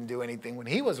mountains didn't do anything when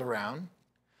he was around.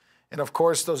 And of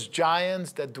course, those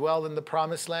giants that dwelled in the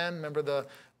promised land, remember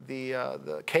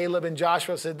the Caleb and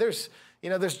Joshua said, there's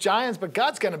giants, but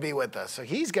God's going to be with us. So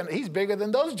he's bigger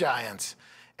than those giants.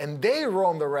 And they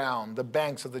roamed around the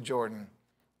banks of the Jordan.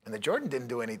 And the Jordan didn't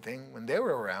do anything when they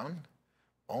were around,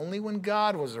 only when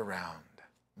God was around.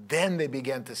 Then they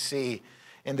began to see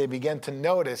and they began to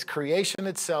notice creation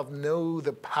itself knew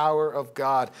the power of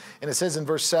God. And it says in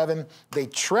verse 7, they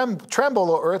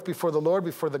tremble, O earth, before the Lord,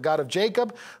 before the God of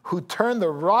Jacob, who turned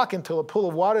the rock into a pool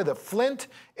of water, the flint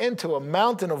into a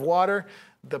mountain of water.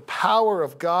 The power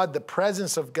of God, the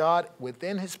presence of God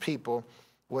within his people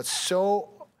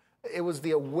it was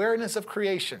the awareness of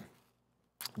creation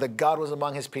that God was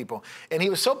among his people. And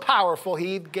he was so powerful,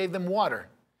 he gave them water.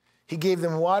 He gave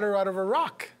them water out of a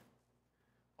rock.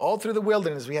 All through the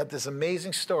wilderness, we have this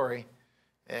amazing story,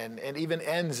 and it even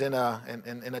ends in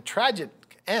a tragic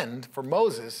end for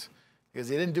Moses, because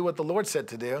he didn't do what the Lord said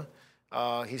to do.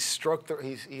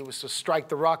 He was to strike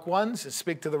the rock once and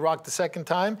speak to the rock the second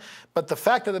time. But the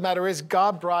fact of the matter is,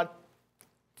 God brought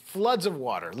floods of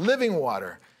water, living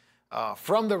water,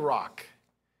 from the rock.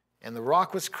 And the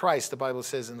rock was Christ. The Bible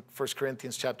says in 1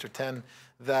 Corinthians chapter 10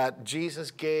 that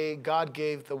God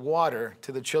gave the water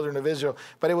to the children of Israel.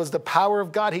 But it was the power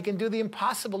of God. He can do the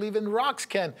impossible. Even rocks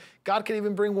can. God can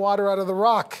even bring water out of the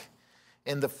rock.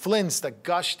 And the flints that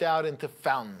gushed out into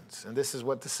fountains. And this is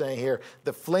what it's saying here.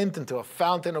 The flint into a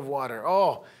fountain of water.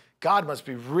 Oh, God must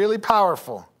be really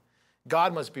powerful.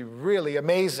 God must be really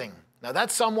amazing. Now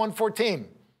that's Psalm 114.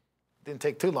 Didn't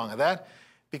take too long of that.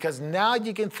 Because now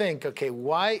you can think, okay,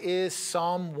 why is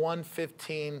Psalm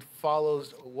 115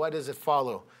 what does it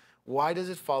follow? Why does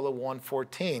it follow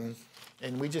 114?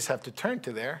 And we just have to turn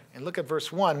to there and look at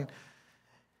verse 1.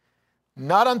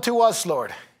 Not unto us,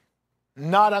 Lord.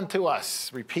 Not unto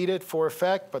us. Repeat it for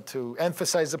effect, but to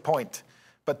emphasize the point.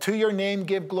 But to your name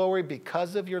give glory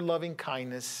because of your loving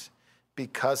kindness,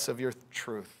 because of your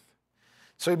truth.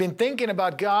 So we've been thinking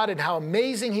about God and how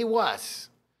amazing he was.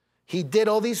 He did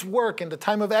all these work in the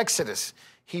time of Exodus.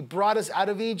 He brought us out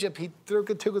of Egypt. He took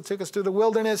us through the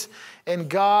wilderness, and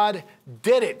God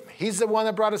did it. He's the one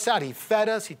that brought us out. He fed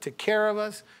us. He took care of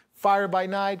us. Fire by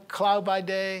night, cloud by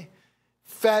day.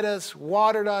 Fed us,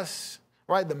 watered us,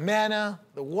 right? The manna,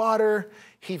 the water.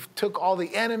 He took all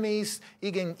the enemies.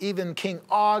 Even King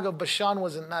Og of Bashan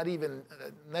was not even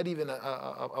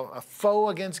a foe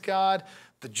against God.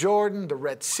 The Jordan, the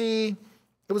Red Sea.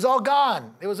 It was all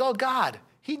gone. It was all God.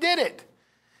 He did it.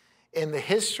 And the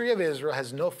history of Israel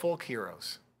has no folk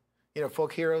heroes. You know,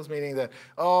 folk heroes meaning that,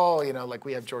 like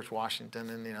we have George Washington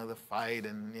and, the fight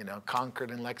and,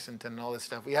 Concord and Lexington and all this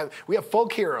stuff. We have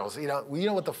folk heroes. You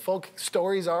know what the folk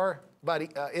stories are about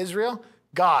Israel?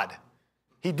 God.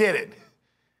 He did it.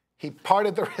 He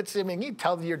parted the Red Sea. I mean, you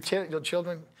tell your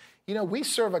children, we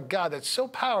serve a God that's so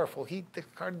powerful. He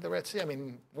parted the Red Sea. I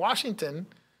mean, Washington,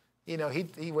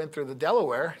 he went through the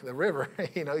Delaware, the river.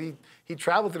 He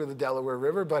traveled through the Delaware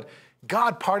River, but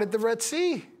God parted the Red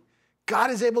Sea. God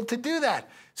is able to do that.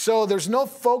 So there's no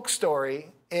folk story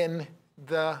in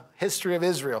the history of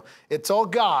Israel. It's all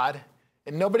God,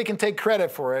 and nobody can take credit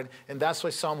for it. And that's why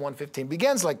Psalm 115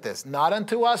 begins like this. Not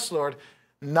unto us, Lord,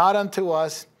 not unto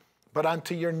us, but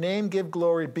unto your name give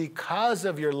glory because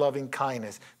of your loving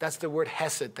kindness. That's the word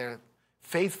hesed there,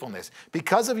 faithfulness.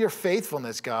 Because of your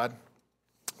faithfulness, God,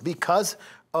 because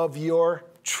of your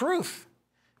truth.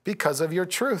 Because of your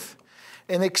truth.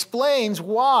 And explains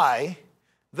why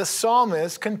the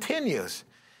psalmist continues.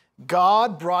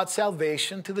 God brought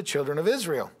salvation to the children of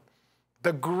Israel.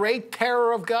 The great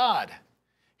terror of God.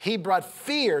 He brought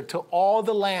fear to all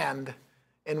the land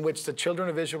in which the children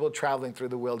of Israel were traveling through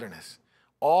the wilderness.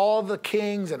 All the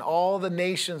kings and all the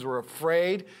nations were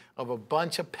afraid of a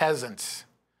bunch of peasants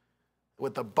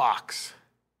with a box,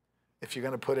 if you're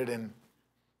going to put it in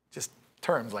just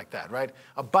terms like that, right?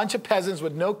 A bunch of peasants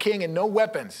with no king and no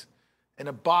weapons in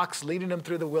a box leading them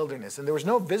through the wilderness. And there was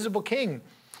no visible king.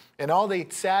 And all they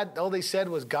said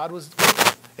was God was with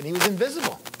them, and he was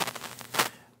invisible.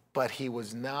 But he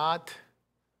was not.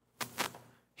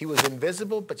 He was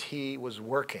invisible, but he was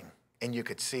working, and you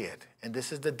could see it. And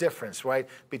this is the difference, right,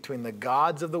 between the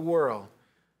gods of the world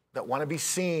that want to be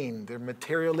seen. They're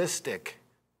materialistic.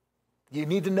 You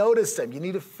need to notice them. You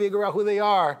need to figure out who they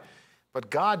are. But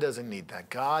God doesn't need that.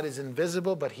 God is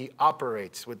invisible, but he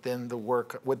operates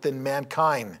within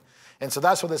mankind. And so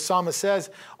that's what the psalmist says.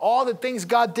 All the things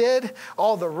God did,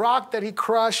 all the rock that he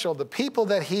crushed, all the people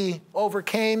that he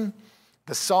overcame,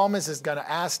 the psalmist is going to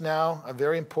ask now a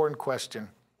very important question.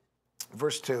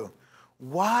 Verse 2,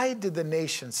 why did the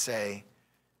nations say,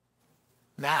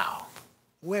 now,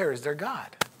 where is their God?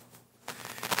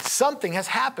 Something has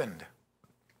happened.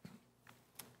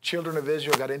 Children of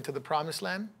Israel got into the promised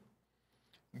land.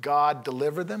 God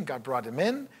delivered them. God brought them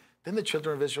in. Then the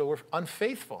children of Israel were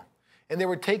unfaithful, and they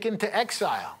were taken to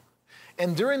exile.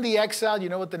 And during the exile, you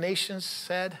know what the nations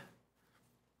said?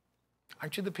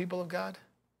 Aren't you the people of God?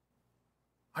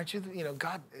 Aren't you,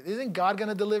 God, isn't God going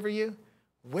to deliver you?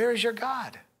 Where is your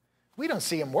God? We don't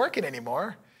see him working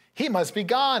anymore. He must be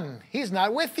gone. He's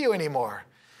not with you anymore.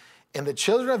 And the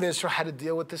children of Israel had to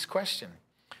deal with this question.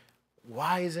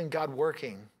 Why isn't God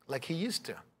working like he used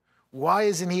to? Why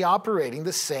isn't he operating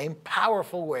the same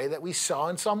powerful way that we saw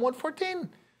in Psalm 114?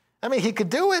 I mean, he could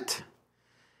do it.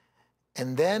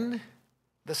 And then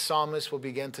the psalmist will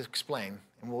begin to explain.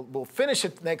 And we'll finish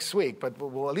it next week, but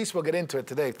at least we'll get into it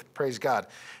today, praise God.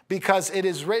 Because it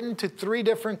is written to three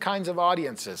different kinds of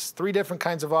audiences.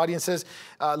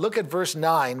 Look at verse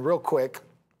 9 real quick.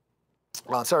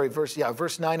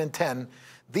 Verse 9 and 10.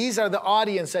 These are the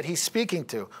audience that he's speaking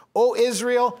to. O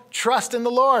Israel, trust in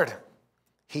the Lord.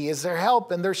 He is their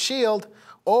help and their shield.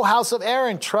 O house of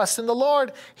Aaron, trust in the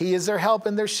Lord. He is their help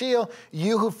and their shield.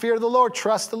 You who fear the Lord,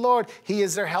 trust the Lord. He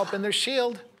is their help and their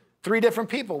shield. Three different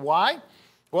people. Why?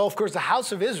 Well, of course, the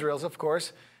house of Israel is, of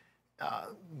course,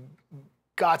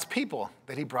 God's people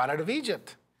that he brought out of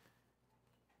Egypt.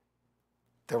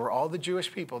 There were all the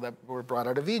Jewish people that were brought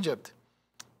out of Egypt.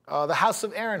 The house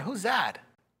of Aaron, who's that?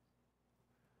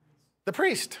 The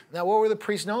priest. Now, what were the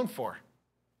priests known for?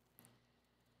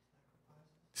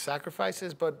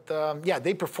 Sacrifices, but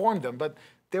they performed them. But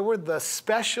there were the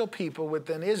special people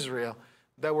within Israel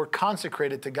that were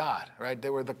consecrated to God, right? They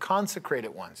were the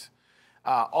consecrated ones.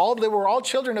 They were all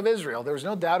children of Israel. There was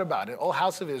no doubt about it, all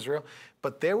house of Israel.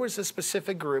 But there was a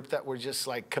specific group that were just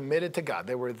like committed to God.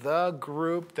 They were the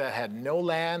group that had no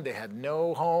land. They had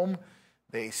no home.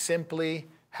 They simply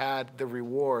had the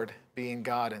reward being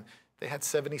God. And they had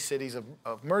 70 cities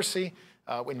of mercy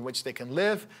in which they can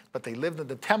live. But they lived in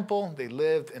the temple. They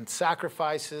lived in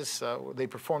sacrifices. They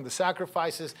performed the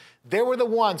sacrifices. They were the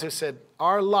ones who said,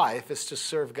 our life is to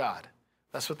serve God.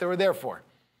 That's what they were there for.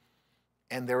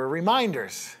 And there were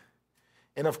reminders.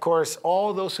 And of course,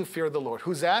 all those who fear the Lord.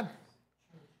 Who's that?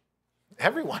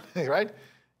 Everyone, right?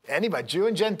 Anybody, Jew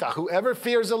and Gentile, whoever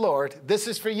fears the Lord, this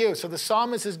is for you. So the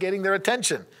psalmist is getting their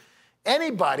attention.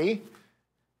 Anybody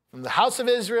from the house of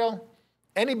Israel,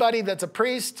 anybody that's a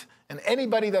priest, and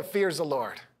anybody that fears the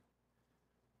Lord.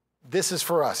 This is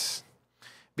for us.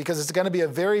 Because it's going to be a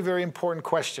very, very important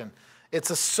question. It's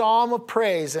a psalm of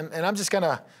praise. And I'm just going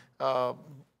to...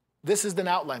 this is an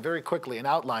outline, very quickly, an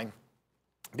outline.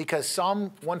 Because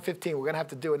Psalm 115, we're going to have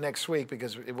to do it next week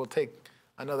because it will take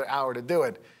another hour to do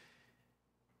it.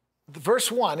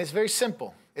 Verse 1 is very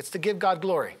simple. It's to give God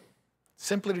glory.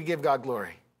 Simply to give God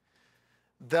glory.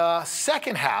 The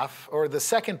second half, or the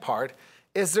second part,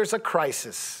 is there's a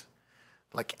crisis.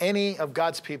 Like any of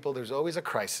God's people, there's always a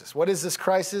crisis. What is this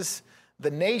crisis?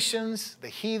 The nations, the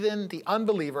heathen, the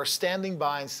unbeliever are standing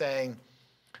by and saying,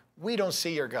 we don't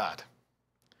see your God.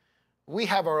 We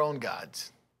have our own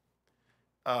gods.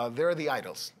 They're the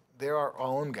idols. They're our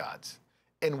own gods.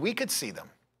 And we could see them.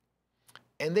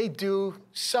 And they do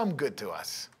some good to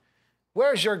us.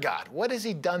 Where's your God? What has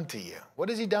he done to you? What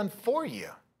has he done for you?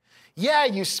 Yeah,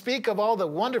 you speak of all the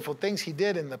wonderful things he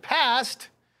did in the past,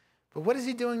 but what is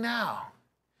he doing now?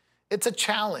 It's a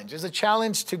challenge. It's a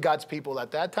challenge to God's people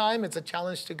at that time. It's a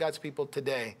challenge to God's people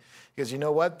today. Because you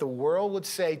know what? The world would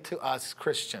say to us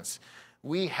Christians,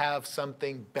 we have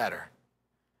something better.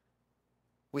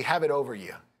 We have it over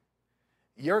you.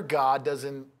 Your God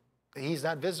he's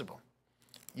not visible.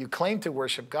 You claim to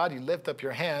worship God, you lift up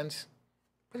your hands,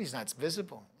 but he's not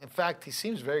visible. In fact, he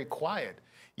seems very quiet.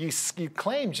 You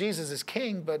claim Jesus is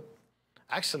king, but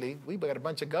actually, we've got a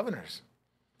bunch of governors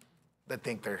that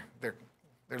think their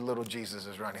little Jesus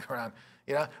is running around.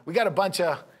 We got a bunch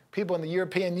of people in the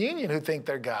European Union who think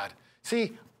they're God.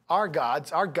 See, our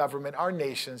gods, our government, our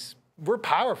nations, we're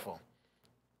powerful.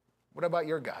 What about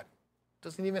your God?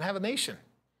 Doesn't even have a nation.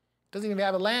 Doesn't even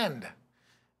have a land.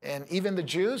 And even the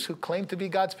Jews who claim to be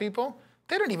God's people,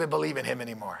 they don't even believe in him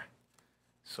anymore.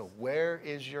 So where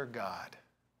is your God?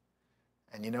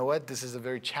 And you know what? This is a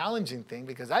very challenging thing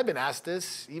because I've been asked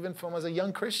this even from as a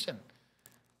young Christian.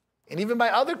 and even by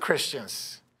other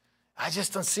Christians. I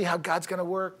just don't see how God's going to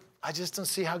work. I just don't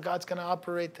see how God's going to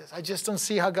operate this. I just don't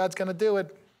see how God's going to do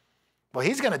it. Well,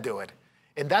 he's going to do it.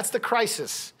 And that's the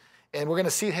crisis. And we're going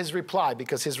to see his reply,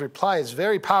 because his reply is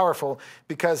very powerful,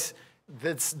 because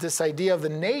this idea of the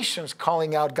nations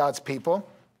calling out God's people,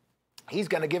 he's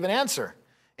going to give an answer.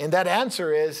 And that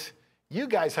answer is, you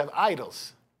guys have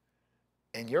idols.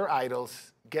 And your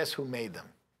idols, guess who made them?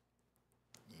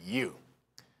 You.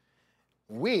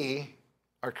 We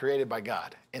are created by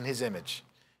God in his image.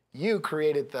 You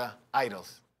created the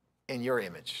idols in your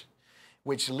image,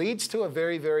 which leads to a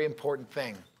very, very important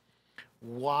thing.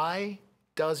 Why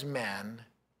does man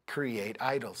create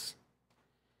idols?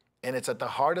 And it's at the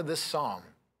heart of this psalm,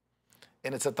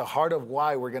 and it's at the heart of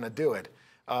why we're going to do it.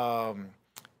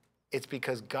 It's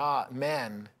because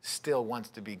man still wants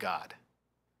to be God.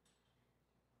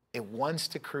 It wants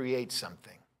to create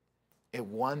something. It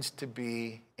wants to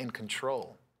be in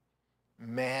control.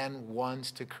 Man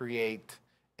wants to create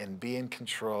and be in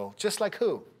control, just like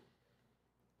who?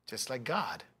 Just like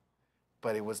God.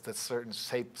 But it was the certain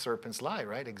serpent's lie,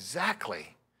 right?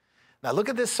 Exactly. Now look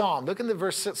at this psalm. Look in the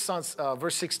verse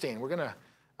 16. We're going to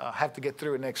have to get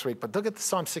through it next week. But look at the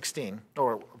Psalm 16,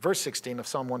 or verse 16 of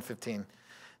Psalm 115.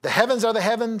 The heavens are the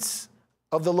heavens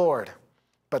of the Lord,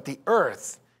 but the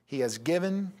earth he has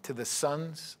given to the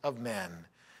sons of men.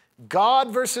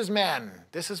 God versus man.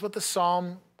 This is what the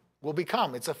psalm will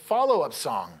become. It's a follow-up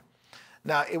song.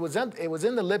 Now, it was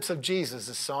in the lips of Jesus,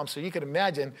 this psalm, so you could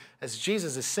imagine as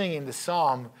Jesus is singing the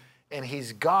psalm, and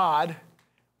he's God,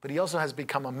 but he also has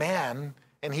become a man,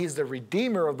 and he's the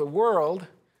redeemer of the world,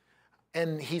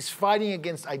 and he's fighting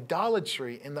against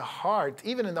idolatry in the heart,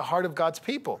 even in the heart of God's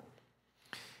people.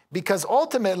 Because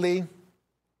ultimately,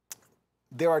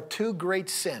 there are two great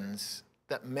sins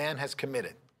that man has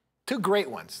committed. Two great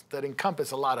ones that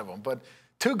encompass a lot of them, but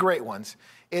two great ones.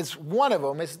 One of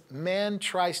them is man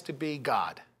tries to be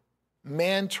God.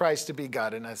 Man tries to be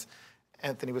God. And as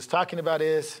Anthony was talking about,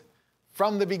 is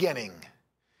from the beginning,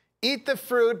 eat the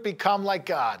fruit, become like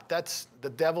God. That's the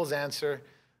devil's answer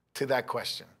to that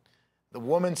question. The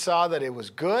woman saw that it was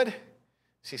good.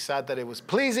 She saw that it was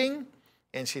pleasing,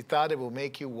 and she thought it will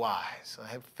make you wise. So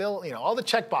all the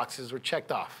check boxes were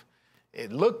checked off.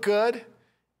 It looked good. It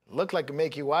looked like it would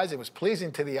make you wise. It was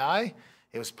pleasing to the eye.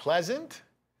 It was pleasant.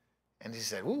 And he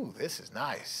said, ooh, this is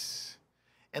nice.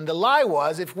 And the lie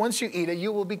was, if once you eat it,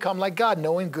 you will become like God,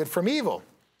 knowing good from evil.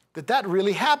 Did that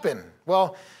really happen?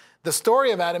 Well, the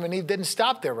story of Adam and Eve didn't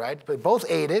stop there, right? But both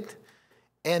ate it,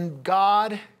 and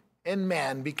God and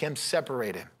man became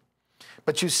separated.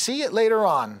 But you see it later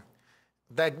on,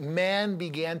 that man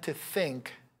began to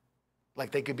think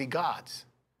like they could be gods.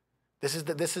 This is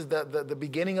the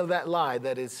beginning of that lie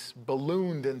that is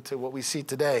ballooned into what we see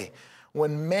today.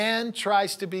 When man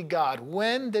tries to be God,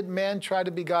 when did man try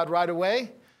to be God right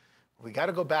away? We got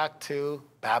to go back to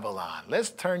Babylon. Let's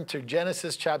turn to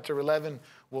Genesis chapter 11.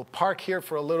 We'll park here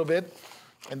for a little bit,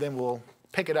 and then we'll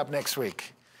pick it up next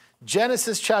week.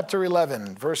 Genesis chapter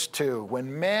 11, verse 2.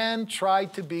 When man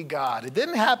tried to be God. It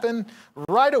didn't happen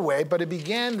right away, but it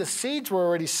began. The seeds were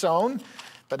already sown,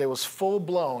 but it was full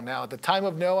blown. Now, at the time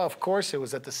of Noah, of course, it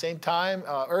was at the same time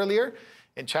earlier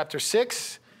in chapter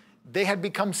 6. They had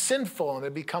become sinful and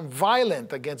had become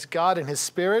violent against God and his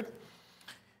spirit.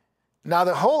 Now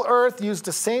the whole earth used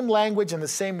the same language and the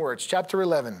same words. Chapter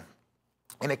 11.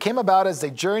 And it came about as they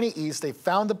journeyed east, they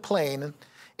found a plain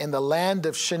in the land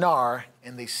of Shinar,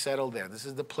 and they settled there. This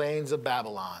is the plains of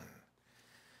Babylon.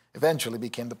 Eventually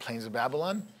became the plains of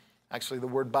Babylon. Actually, the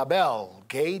word Babel,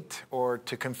 gate, or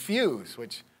to confuse,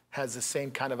 which has the same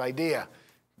kind of idea.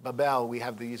 Babel, we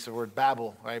have the use of the word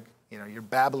babble, right? You're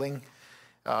babbling.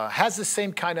 Has the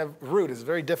same kind of root. It's a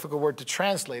very difficult word to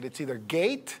translate. It's either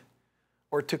gate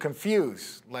or to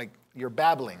confuse, like you're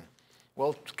babbling.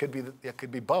 Well, it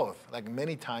could be both. Like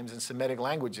many times in Semitic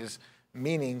languages,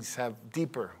 meanings have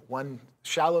one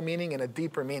shallow meaning and a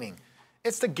deeper meaning.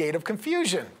 It's the gate of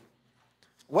confusion.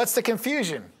 What's the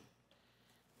confusion?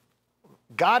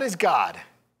 God is God,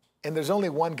 and there's only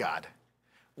one God.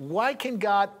 Why can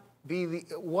God be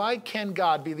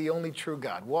the only true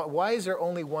God? Why is there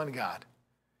only one God?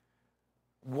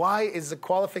 Why is the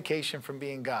qualification from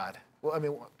being God?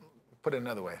 Well, put it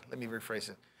another way. Let me rephrase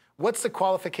it. What's the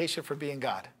qualification for being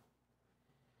God?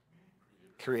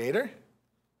 Creator.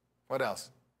 What else?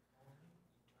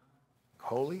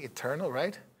 Holy, eternal,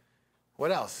 right?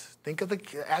 What else? Think of the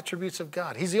attributes of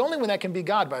God. He's the only one that can be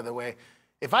God, by the way.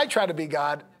 If I try to be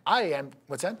God, I am,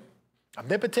 what's that?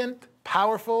 Omnipotent,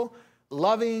 powerful,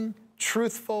 loving,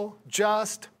 truthful,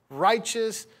 just,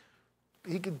 righteous.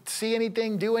 He could see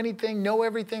anything, do anything, know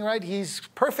everything, right? He's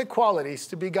perfect qualities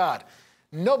to be God.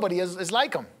 Nobody is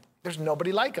like him. There's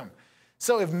nobody like him.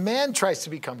 So if man tries to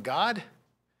become God,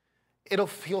 he'll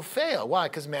fail. Why?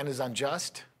 Because man is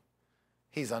unjust.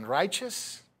 He's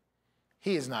unrighteous.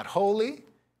 He is not holy.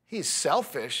 He is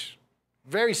selfish,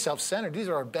 very self-centered. These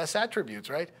are our best attributes,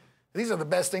 right? These are the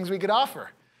best things we could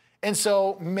offer. And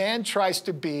so man tries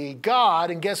to be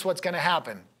God, and guess what's going to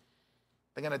happen?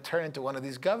 They're going to turn into one of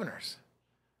these governors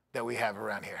that we have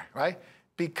around here, right?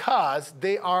 Because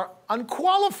they are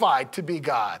unqualified to be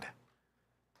God.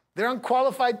 They're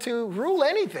unqualified to rule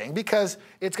anything because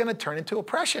it's going to turn into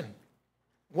oppression.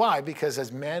 Why? Because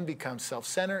as man becomes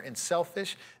self-centered and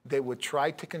selfish, they would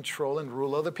try to control and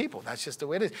rule other people. That's just the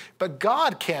way it is. But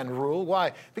God can rule.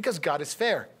 Why? Because God is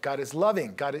fair. God is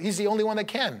loving. He's the only one that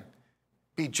can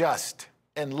be just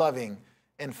and loving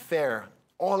and fair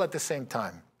all at the same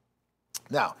time.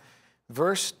 Now,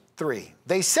 verse 3.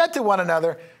 They said to one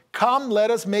another, "Come,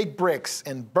 let us make bricks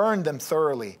and burn them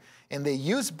thoroughly." And they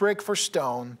used brick for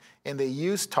stone, and they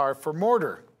used tar for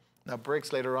mortar. Now,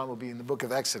 bricks later on will be in the book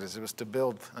of Exodus. It was to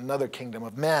build another kingdom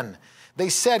of men. They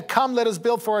said, "Come, let us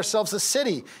build for ourselves a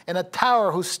city and a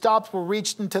tower whose tops will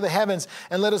reach into the heavens,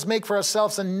 and let us make for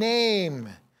ourselves a name.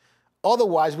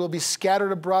 Otherwise, we'll be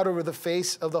scattered abroad over the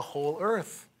face of the whole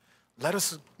earth." Let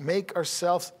us make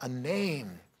ourselves a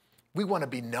name. We want to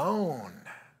be known.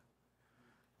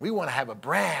 We want to have a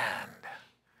brand.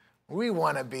 We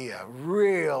want to be a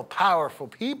real powerful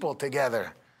people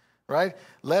together, right?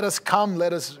 Let us come,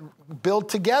 let us build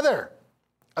together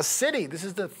a city. This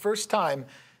is the first time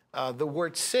the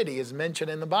word city is mentioned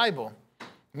in the Bible,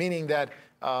 meaning that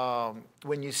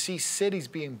when you see cities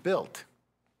being built,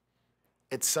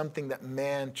 it's something that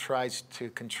man tries to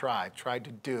contrive, tried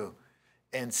to do.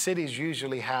 And cities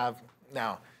usually have,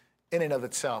 now, in and of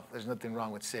itself, there's nothing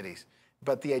wrong with cities.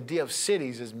 But the idea of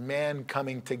cities is man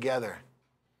coming together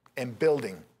and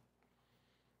building.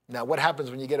 Now, what happens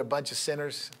when you get a bunch of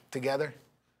sinners together?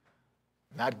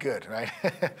 Not good, right?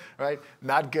 Right?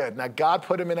 Not good. Now, God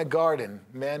put them in a garden.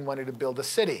 Man wanted to build a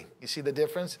city. You see the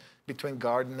difference between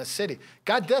garden and a city?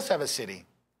 God does have a city.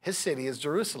 His city is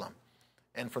Jerusalem.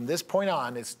 And from this point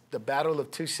on, it's the battle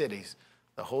of two cities,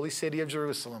 the holy city of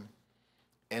Jerusalem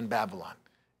and Babylon.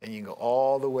 And you can go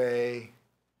all the way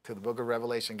to the book of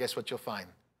Revelation. Guess what you'll find?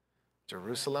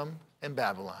 Jerusalem and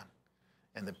Babylon.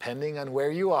 And depending on where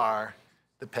you are,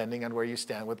 depending on where you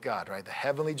stand with God, right? The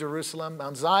heavenly Jerusalem,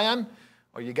 Mount Zion,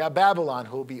 or you got Babylon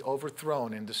who will be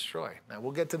overthrown and destroyed. Now,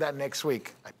 we'll get to that next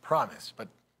week, I promise. But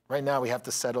right now we have to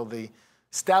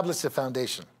establish the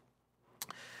foundation.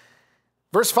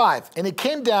 Verse 5, and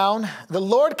the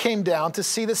Lord came down to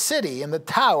see the city and the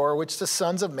tower which the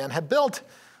sons of men had built.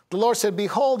 The Lord said,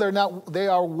 "Behold, they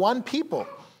are one people,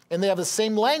 and they have the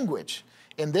same language.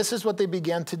 And this is what they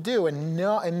began to do. And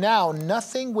now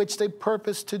nothing which they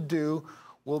purpose to do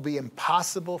will be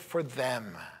impossible for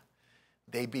them."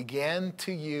 They began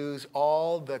to use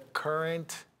all the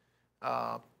current,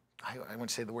 I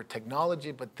wouldn't say the word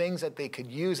technology, but things that they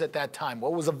could use at that time,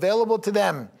 what was available to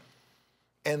them.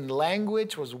 And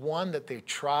language was one that they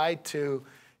tried to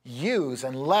use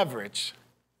and leverage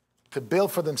to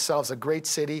build for themselves a great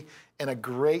city and a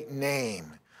great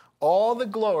name. All the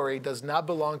glory does not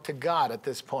belong to God at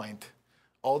this point.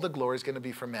 All the glory is going to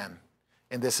be for men.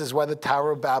 And this is why the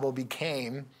Tower of Babel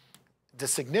became, the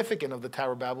significance of the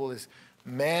Tower of Babel is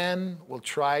man will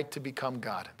try to become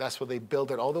God. That's why they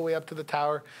built it all the way up to the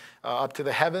tower, up to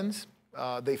the heavens.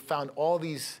 They found all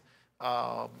these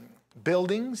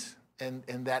buildings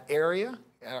in that area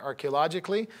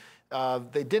archaeologically.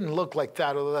 They didn't look like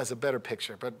that, although that's a better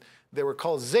picture. But they were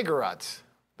called ziggurats.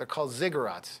 They're called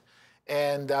ziggurats.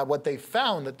 And what they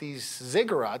found that these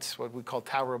ziggurats, what we call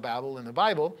Tower of Babel in the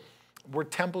Bible, were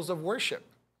temples of worship.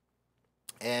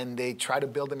 And they try to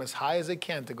build them as high as they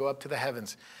can to go up to the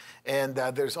heavens. And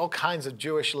there's all kinds of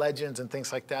Jewish legends and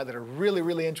things like that that are really,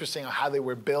 really interesting on how they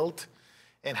were built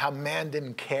and how man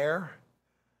didn't care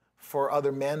for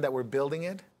other men that were building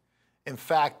it. In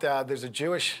fact, there's a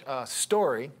Jewish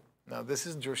story. Now, this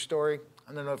is a Jewish story.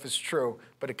 I don't know if it's true,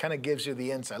 but it kind of gives you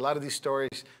the insight. A lot of these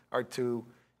stories are to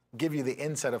give you the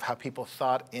insight of how people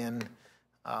thought in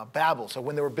Babel. So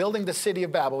when they were building the city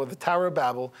of Babel, or the Tower of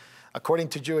Babel, according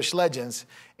to Jewish legends,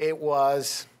 they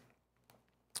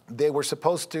were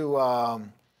supposed to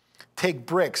take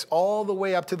bricks all the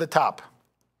way up to the top,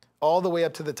 all the way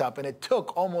up to the top. And it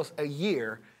took almost a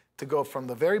year to go from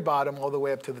the very bottom all the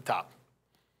way up to the top.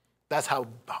 That's how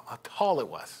tall it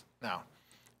was. Now,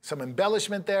 some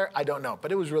embellishment there, I don't know,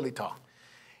 but it was really tall.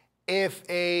 If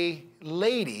a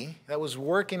lady that was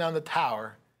working on the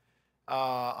Tower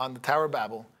of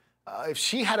Babel, if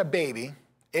she had a baby,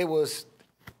 it was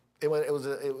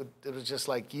just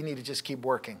like, you need to just keep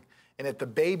working. And if the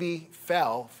baby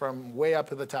fell from way up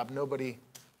to the top, nobody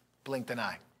blinked an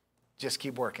eye. Just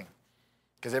keep working.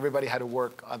 Because everybody had to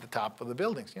work on the top of the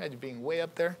buildings. You know, being way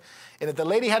up there. And if the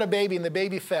lady had a baby and the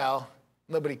baby fell,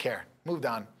 nobody cared. Moved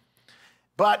on.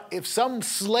 But if some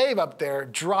slave up there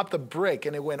dropped a brick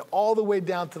and it went all the way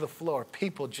down to the floor,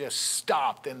 people just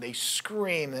stopped and they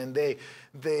screamed and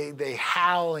they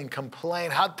howl and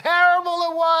complain how terrible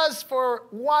it was for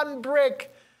one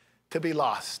brick to be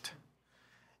lost.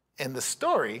 And the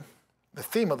story, the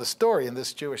theme of the story in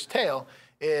this Jewish tale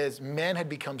is men had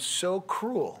become so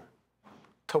cruel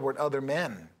toward other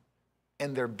men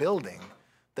in their building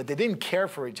that they didn't care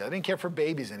for each other. They didn't care for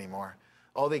babies anymore.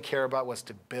 All they care about was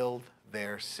to build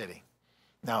their city.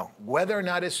 Now, whether or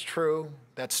not it's true,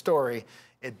 that story,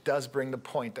 it does bring the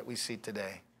point that we see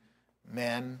today.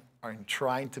 Men are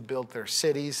trying to build their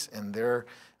cities and their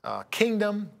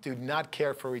kingdom, do not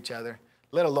care for each other,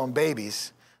 let alone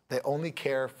babies. They only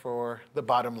care for the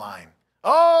bottom line.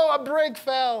 Oh, a brick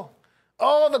fell.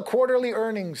 Oh, the quarterly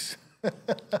earnings.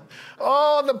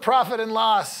 Oh, the profit and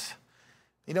loss.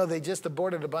 You know, they just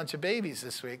aborted a bunch of babies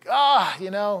this week.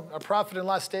 You know, our profit and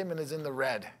loss statement is in the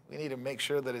red. We need to make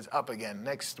sure that it's up again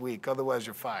next week, otherwise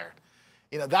you're fired.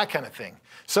 You know, that kind of thing.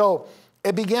 So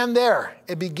it began there.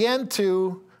 It began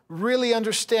to really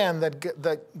understand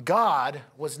that God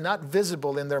was not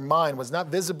visible in their mind, was not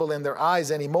visible in their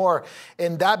eyes anymore.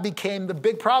 And that became the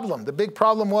big problem. The big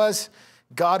problem was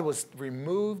God was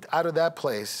removed out of that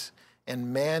place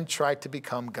and man tried to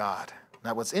become God.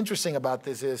 Now, what's interesting about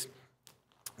this is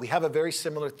we have a very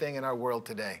similar thing in our world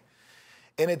today.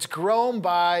 And it's grown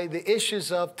by the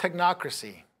issues of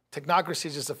technocracy. Technocracy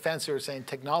is just a fancy way of saying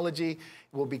technology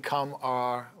will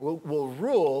will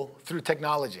rule through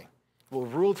technology. Will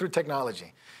rule through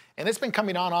technology. And it's been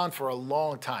coming on for a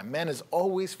long time. Man has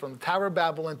always, from the Tower of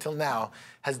Babel until now,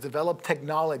 has developed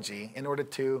technology in order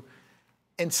to,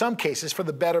 in some cases, for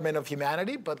the betterment of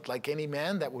humanity, but like any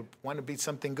man that would want to be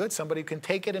something good, somebody can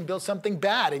take it and build something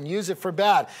bad and use it for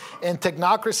bad. And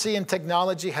technocracy and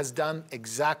technology has done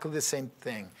exactly the same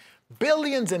thing.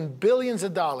 Billions and billions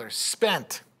of dollars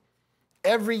spent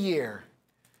every year,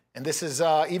 and this has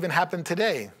even happened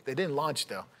today. They didn't launch,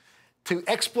 though, to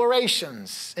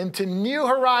explorations into new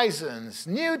horizons,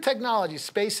 new technology.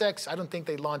 SpaceX, I don't think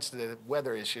they launched the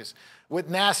weather issues, with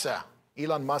NASA,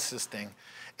 Elon Musk's thing.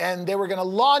 And they were going to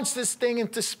launch this thing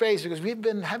into space because we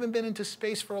haven't been into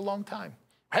space for a long time.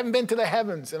 Haven't been to the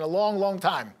heavens in a long, long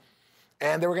time.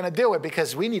 And they were going to do it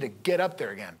because we need to get up there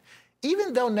again.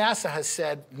 Even though NASA has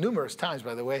said numerous times,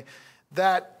 by the way,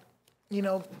 that, you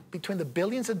know, between the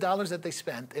billions of dollars that they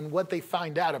spent and what they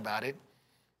find out about it,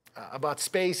 about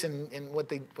space and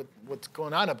what's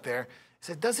going on up there,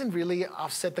 it doesn't really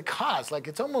offset the cost. Like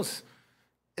it's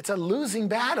a losing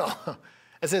battle.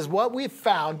 It says what we've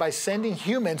found by sending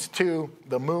humans to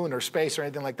the moon or space or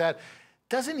anything like that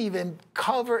doesn't even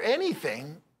cover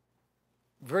anything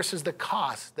versus the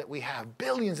cost that we have,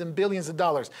 billions and billions of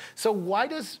dollars. So why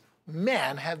does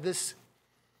man have this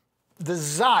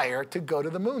desire to go to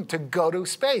the moon, to go to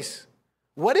space?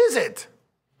 What is it?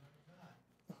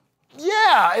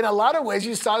 Yeah, in a lot of ways,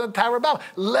 you saw the Tower of Babel.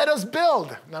 Let us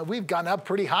build. Now, we've gone up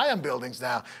pretty high on buildings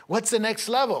now. What's the next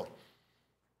level?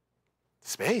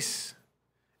 Space.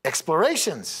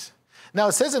 Explorations. Now,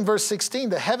 it says in verse 16,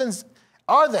 the heavens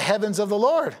are the heavens of the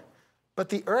Lord, but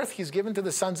the earth he's given to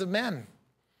the sons of men.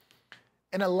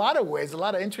 In a lot of ways, a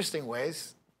lot of interesting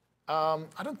ways, I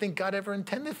don't think God ever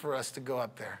intended for us to go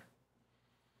up there.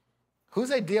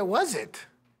 Whose idea was it?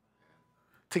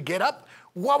 To get up?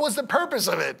 What was the purpose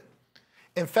of it?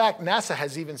 In fact, NASA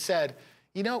has even said,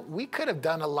 you know, we could have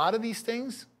done a lot of these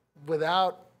things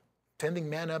without sending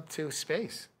man up to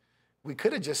space. We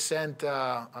could have just sent,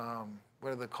 what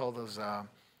do they call those,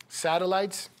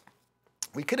 satellites?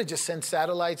 We could have just sent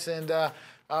satellites and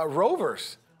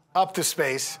rovers up to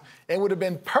space. It would have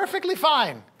been perfectly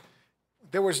fine.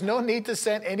 There was no need to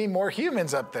send any more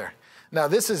humans up there. Now,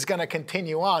 this is going to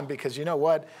continue on because you know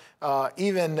what?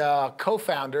 Even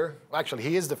co-founder, actually,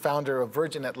 he is the founder of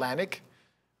Virgin Atlantic,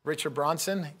 Richard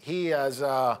Branson. He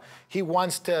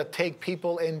wants to take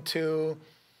people into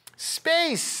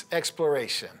space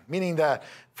exploration, meaning that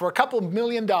for a couple $1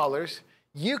 million,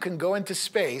 you can go into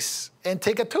space and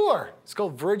take a tour. It's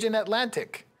called Virgin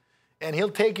Atlantic. And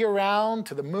he'll take you around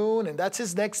to the moon, and that's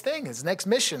his next thing. His next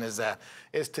mission is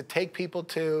to take people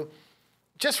to,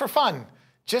 just for fun,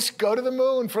 just go to the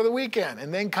moon for the weekend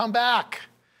and then come back.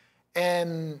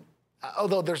 And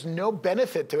although there's no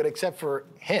benefit to it except for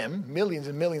him, millions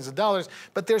and millions of dollars,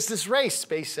 but there's this race,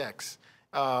 SpaceX,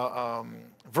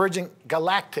 Virgin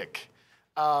Galactic.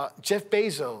 Jeff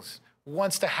Bezos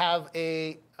wants to have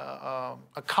a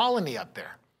colony up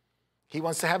there. He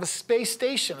wants to have a space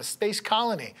station, a space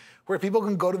colony, where people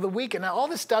can go to the weekend. Now, all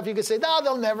this stuff you can say, no,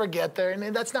 they'll never get there.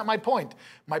 And that's not my point.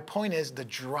 My point is the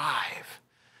drive,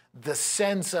 the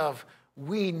sense of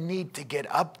we need to get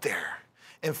up there.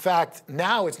 In fact,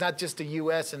 now it's not just the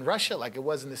US and Russia like it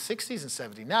was in the 60s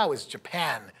and 70s. Now it's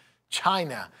Japan,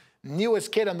 China,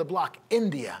 newest kid on the block,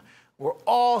 India. We're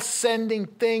all sending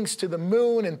things to the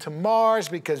moon and to Mars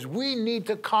because we need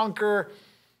to conquer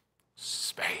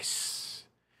space.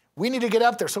 We need to get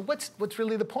up there. So what's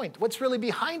really the point? What's really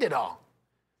behind it all?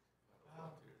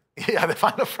 Yeah, the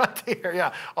final frontier.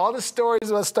 Yeah, all the stories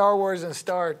about Star Wars and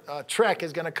Star Trek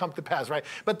is going to come to pass, right?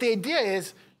 But the idea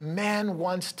is man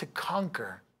wants to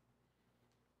conquer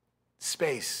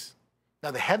space.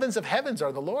 Now, the heavens of heavens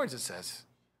are the Lord's, it says.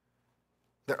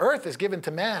 The earth is given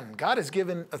to man. God has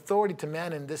given authority to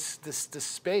man in this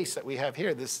space that we have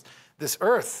here, this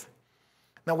earth.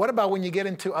 Now, what about when you get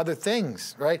into other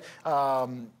things, right?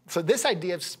 So this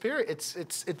idea of spirit,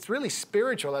 it's really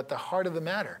spiritual at the heart of the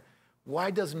matter.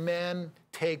 Why does man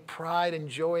take pride and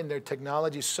joy in their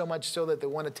technology so much so that they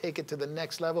want to take it to the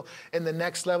next level and the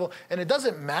next level? And it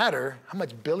doesn't matter how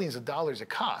much billions of dollars it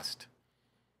costs,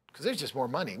 because there's just more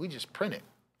money. We just print it.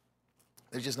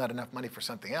 There's just not enough money for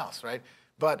something else, right?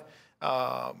 But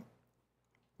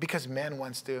because man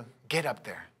wants to get up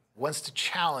there, wants to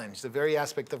challenge the very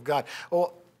aspect of God.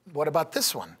 Well, what about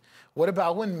this one? What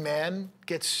about when man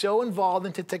gets so involved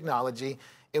into technology,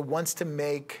 it wants to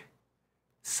make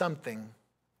something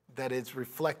that is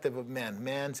reflective of man,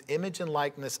 man's image and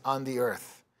likeness on the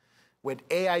earth with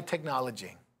AI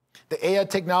technology. The AI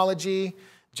technology,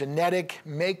 genetic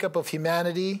makeup of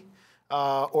humanity,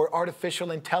 or artificial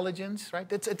intelligence, right?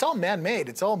 It's all man-made.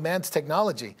 It's all man's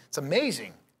technology. It's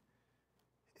amazing.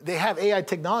 They have AI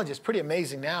technology. It's pretty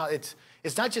amazing now. It's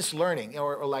not just learning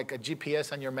or like a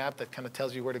GPS on your map that kind of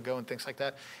tells you where to go and things like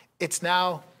that. It's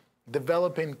now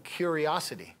developing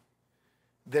curiosity.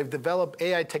 They've developed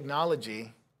AI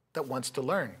technology that wants to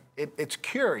learn. It's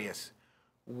curious.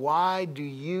 Why do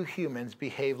you humans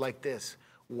behave like this?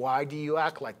 Why do you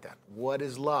act like that? What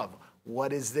is love?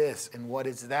 What is this and what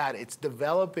is that? It's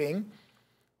developing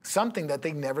something that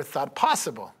they never thought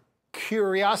possible.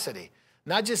 Curiosity.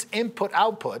 Not just input,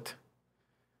 output,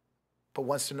 but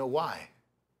wants to know why.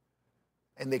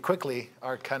 And they quickly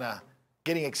are kind of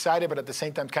getting excited, but at the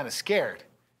same time kind of scared,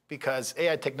 because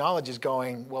AI technology is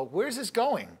going, well, where's this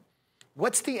going?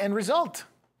 What's the end result?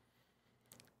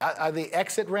 Are the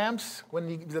exit ramps, when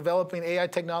you're developing AI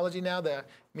technology now,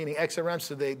 meaning exit ramps,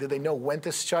 do they know when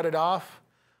to shut it off?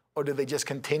 Or do they just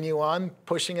continue on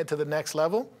pushing it to the next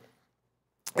level?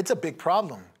 It's a big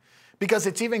problem, because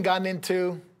it's even gotten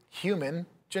into human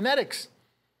genetics,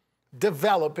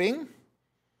 developing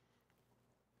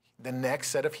the next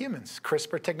set of humans,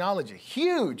 CRISPR technology.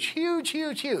 Huge, huge,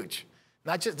 huge, huge.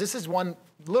 Not just, this is one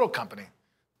little company,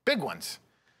 big ones.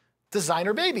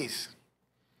 Designer babies.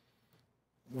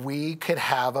 We could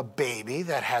have a baby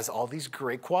that has all these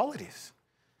great qualities.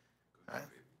 Right?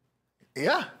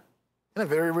 Yeah, in a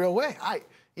very real way. High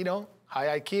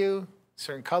IQ,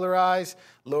 certain color eyes,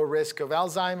 low risk of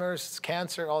Alzheimer's,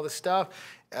 cancer, all this stuff.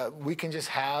 We can just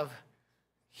have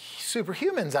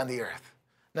superhumans on the earth.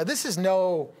 Now, this is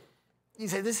you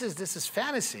say this is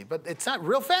fantasy, but it's not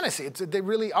real fantasy. They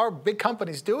really are big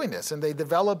companies doing this, and they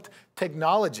developed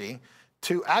technology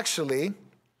to actually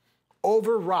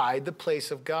override the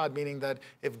place of God, meaning that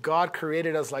if God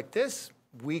created us like this,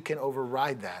 we can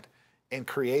override that and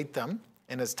create them.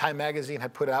 And as Time Magazine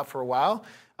had put out for a while,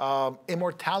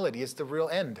 immortality is the real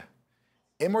end.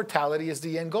 Immortality is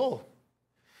the end goal,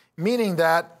 meaning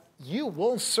that you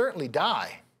will certainly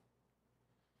die.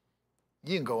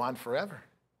 You can go on forever.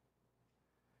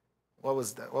 What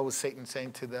was Satan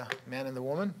saying to the man and the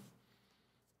woman?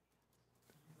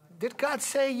 Did God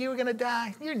say you were going to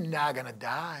die? You're not going to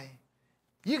die.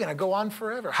 You're going to go on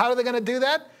forever. How are they going to do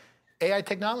that? AI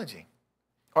technology,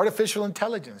 artificial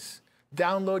intelligence.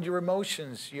 Download your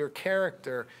emotions, your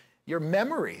character, your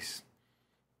memories.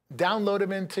 Download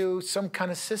them into some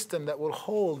kind of system that will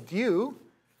hold you.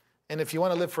 And if you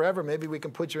want to live forever, maybe we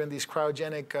can put you in these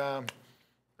cryogenic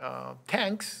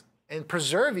tanks and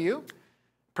preserve you,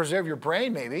 preserve your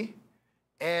brain maybe,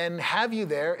 and have you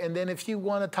there. And then if you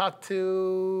want to talk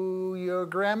to your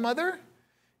grandmother,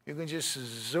 you can just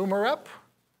Zoom her up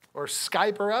or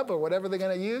Skype her up or whatever they're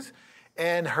going to use.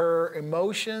 And her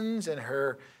emotions and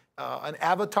her, an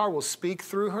avatar will speak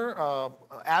through her,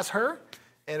 as her,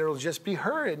 and it'll just be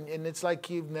her. And it's like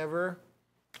you've never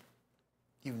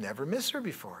missed her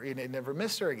before. You never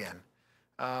missed her again.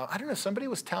 I don't know, somebody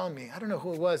was telling me, I don't know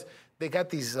who it was, they got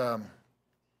these,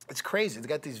 it's crazy, they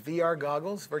got these VR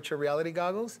goggles, virtual reality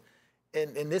goggles,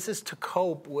 And this is to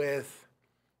cope with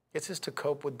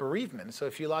bereavement. So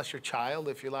if you lost your child,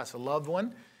 if you lost a loved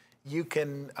one, you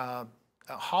can, a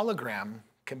hologram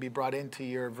can be brought into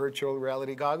your virtual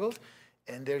reality goggles,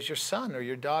 and there's your son or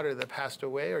your daughter that passed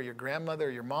away, or your grandmother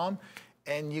or your mom,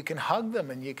 and you can hug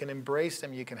them and you can embrace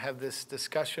them. You can have this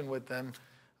discussion with them.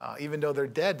 Even though they're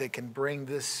dead, they can bring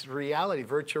this reality,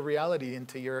 virtual reality,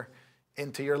 into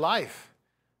your life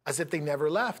as if they never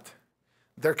left.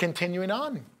 They're continuing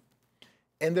on.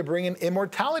 And they're bringing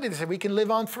immortality. They say we can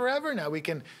live on forever now. We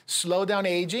can slow down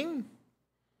aging.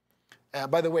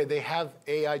 By the way, they have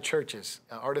AI churches,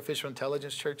 artificial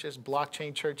intelligence churches,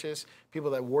 blockchain churches,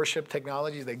 people that worship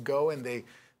technology. They go and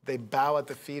they bow at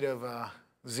the feet of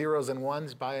zeros and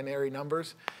ones, binary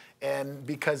numbers, and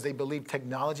because they believe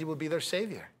technology will be their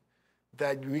savior,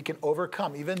 that we can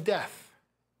overcome even death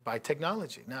by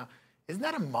technology. Now, isn't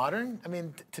that a modern? I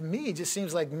mean, to me, it just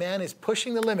seems like man is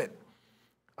pushing the limit.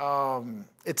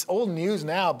 It's old news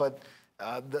now, but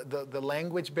the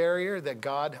language barrier that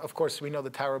God, of course, we know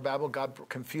the Tower of Babel, God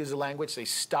confused the language. They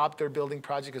stopped their building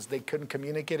project because they couldn't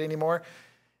communicate anymore.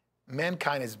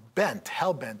 Mankind is bent,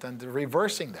 hell-bent on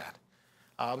reversing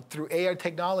that through AI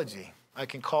technology. I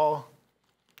can call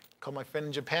my friend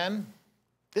in Japan.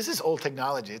 This is old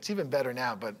technology. It's even better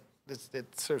now, but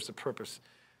it serves the purpose.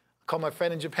 Call my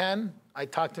friend in Japan. I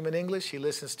talk to him in English. He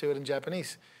listens to it in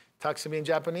Japanese. Talks to me in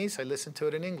Japanese, I listen to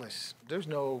it in English. There's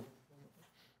no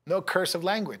curse of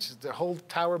language. The whole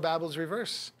Tower of Babel is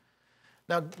reverse.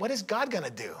 Now, what is God going to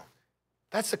do?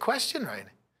 That's the question, right?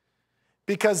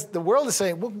 Because the world is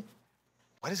saying, well,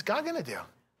 what is God going to do?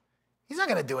 He's not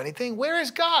going to do anything. Where is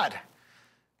God?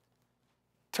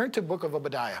 Turn to the book of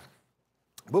Obadiah.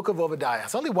 Book of Obadiah.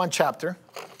 It's only one chapter.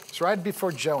 It's right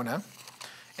before Jonah.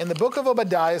 And the book of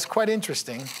Obadiah is quite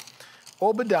interesting.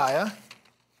 Obadiah,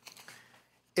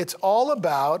 it's all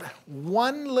about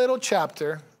one little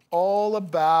chapter, all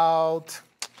about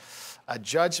a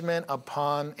judgment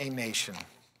upon a nation.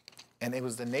 And it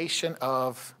was the nation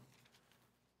of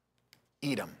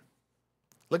Edom.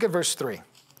 Look at verse 3.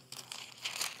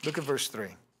 Look at verse 3.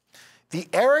 The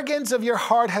arrogance of your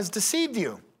heart has deceived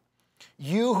you.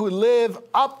 You who live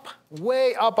up,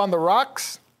 way up on the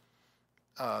rocks.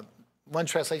 One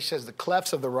translation says the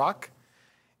clefts of the rock.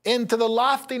 Into the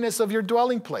loftiness of your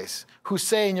dwelling place, who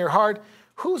say in your heart,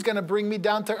 who's going to bring me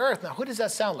down to earth? Now, who does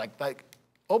that sound like? Like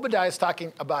Obadiah is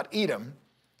talking about Edom,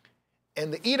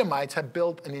 and the Edomites had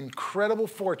built an incredible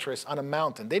fortress on a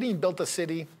mountain. They didn't build a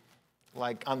city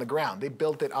like on the ground. They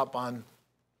built it up on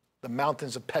the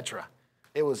mountains of Petra.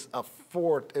 It was a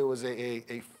fort. It was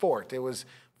a fort. It was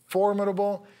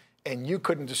formidable, and you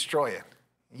couldn't destroy it.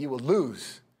 You would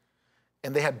lose.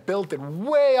 And they had built it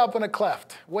way up in a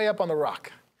cleft, way up on the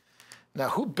rock. Now,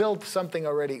 who built something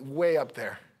already way up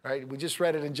there, right? We just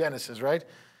read it in Genesis, right?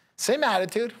 Same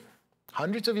attitude,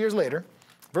 hundreds of years later.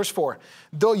 Verse 4,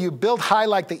 though you build high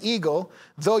like the eagle,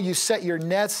 though you set your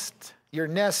nest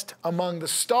among the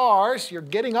stars, you're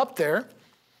getting up there,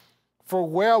 for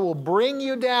where I will bring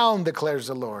you down, declares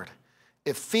the Lord.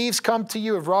 If thieves come to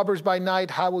you, if robbers by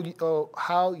night,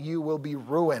 how you will be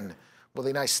ruined. Will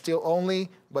they not steal only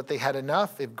what they had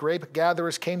enough? If grape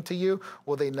gatherers came to you,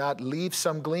 will they not leave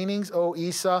some gleanings? O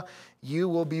Esau, you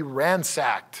will be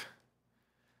ransacked.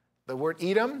 The word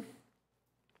Edom,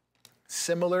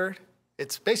 similar.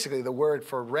 It's basically the word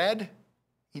for red.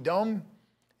 Edom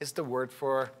is the word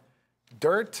for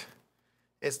dirt.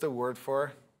 It's the word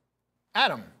for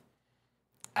Adam.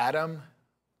 Adam,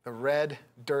 the red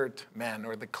dirt man,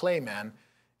 or the clay man,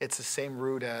 it's the same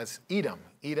root as Edom.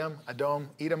 Edom, Adom,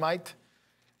 Edomite.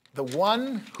 The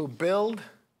one who build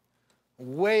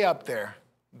way up there,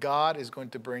 God is going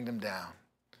to bring them down.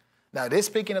 Now, it is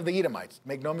speaking of the Edomites.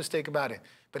 Make no mistake about it.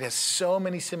 But it has so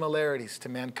many similarities to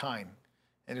mankind.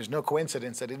 And there's no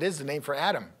coincidence that it is the name for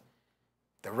Adam.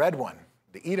 The red one,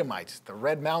 the Edomites, the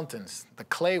red mountains, the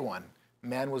clay one.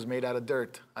 Man was made out of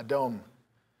dirt, Adom.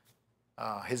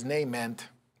 His name meant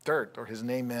dirt, or his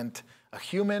name meant a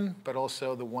human, but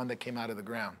also the one that came out of the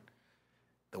ground.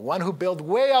 The one who built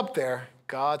way up there,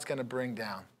 God's going to bring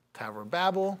down. Tower of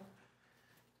Babel,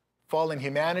 fallen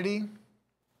humanity,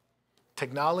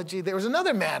 technology. There was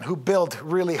another man who built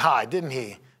really high, didn't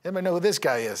he? Anybody know who this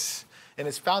guy is? And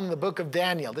it's found in the book of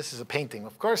Daniel. This is a painting,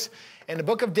 of course. In the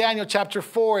book of Daniel, chapter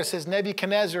 4, it says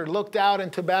Nebuchadnezzar looked out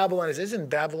into Babylon and says, isn't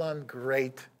Babylon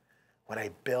great? What I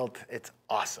built, it's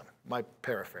awesome. My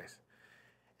paraphrase.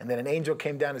 And then an angel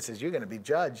came down and says, you're going to be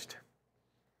judged.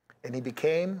 And he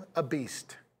became a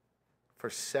beast for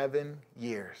 7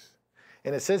 years.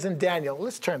 And it says in Daniel,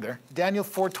 let's turn there, Daniel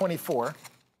 4:24.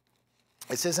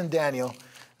 It says in Daniel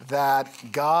that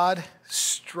God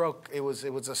struck, it was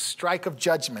a strike of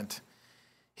judgment.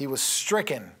 He was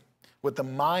stricken with the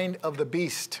mind of the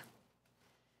beast.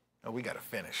 Oh, we got to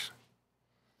finish.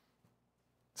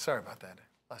 Sorry about that.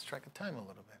 Lost track of time a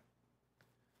little bit.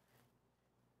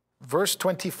 Verse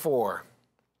 24.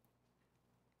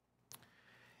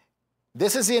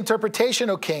 This is the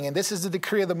interpretation, O king, and this is the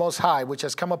decree of the Most High, which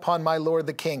has come upon my lord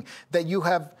the king, that you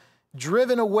have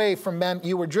driven away from man,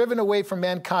 you were driven away from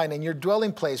mankind, and your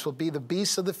dwelling place will be the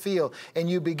beasts of the field, and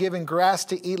you be given grass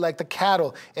to eat like the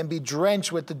cattle, and be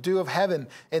drenched with the dew of heaven.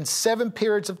 And 7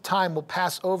 periods of time will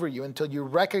pass over you until you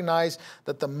recognize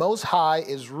that the Most High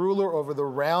is ruler over the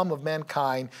realm of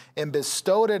mankind, and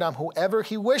bestowed it on whoever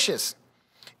he wishes.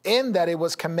 In that it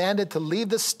was commanded to leave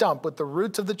the stump with the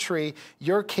roots of the tree,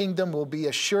 your kingdom will be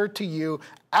assured to you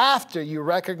after you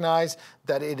recognize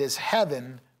that it is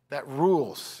heaven that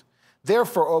rules.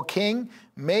 Therefore, O king,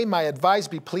 may my advice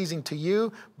be pleasing to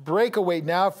you. Break away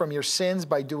now from your sins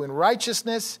by doing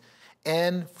righteousness,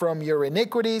 and from your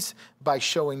iniquities by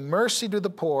showing mercy to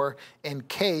the poor, in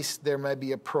case there may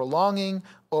be a prolonging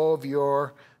of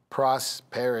your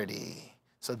prosperity.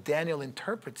 So Daniel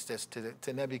interprets this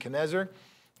to Nebuchadnezzar.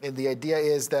 And the idea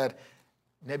is that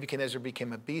Nebuchadnezzar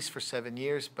became a beast for 7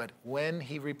 years, but when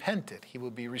he repented, he will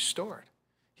be restored.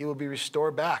 He will be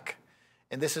restored back.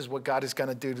 And this is what God is going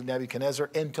to do to Nebuchadnezzar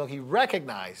until he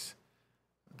recognizes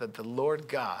that the Lord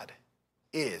God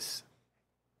is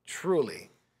truly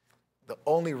the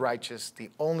only righteous, the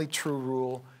only true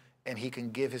rule, and he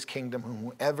can give his kingdom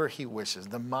whomever he wishes.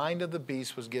 The mind of the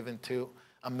beast was given to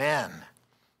a man,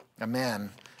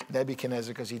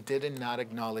 Nebuchadnezzar, because he did not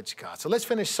acknowledge God. So let's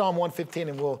finish Psalm 115,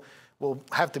 and we'll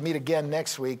have to meet again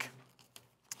next week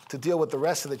to deal with the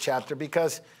rest of the chapter,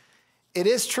 because it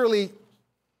is truly,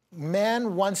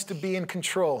 man wants to be in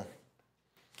control.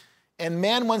 And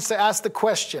man wants to ask the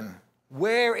question,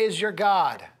 where is your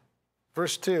God?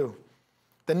 Verse 2,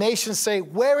 the nations say,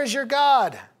 where is your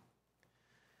God?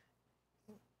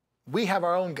 We have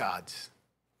our own gods.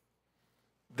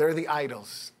 They're the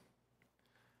idols.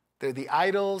 They're the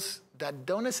idols that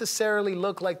don't necessarily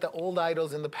look like the old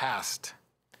idols in the past,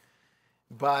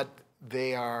 but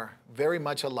they are very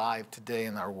much alive today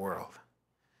in our world.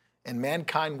 And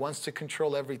mankind wants to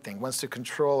control everything, wants to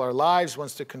control our lives,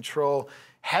 wants to control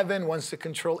heaven, wants to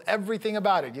control everything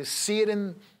about it. You see it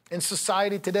in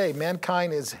society today.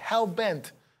 Mankind is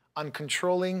hell-bent on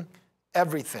controlling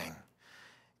everything.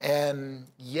 And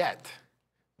yet,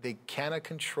 they cannot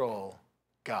control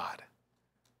God.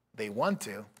 They want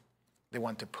to. They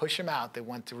want to push him out. They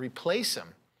want to replace him.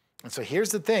 And so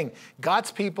here's the thing. God's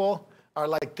people are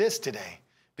like this today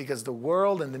because the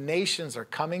world and the nations are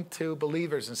coming to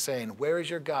believers and saying, where is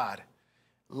your God?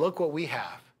 Look what we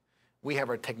have. We have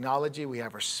our technology. We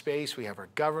have our space. We have our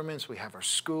governments. We have our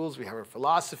schools. We have our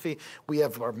philosophy. We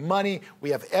have our money. We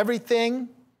have everything.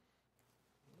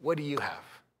 What do you have?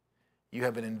 You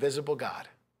have an invisible God.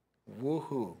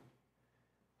 Woohoo.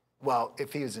 Well,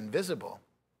 if he is invisible,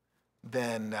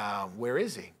 then where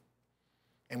is he?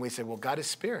 And we say, well, God is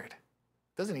spirit.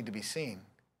 Doesn't need to be seen.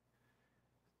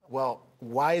 Well,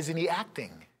 why isn't he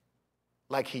acting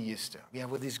like he used to? We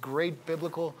have these great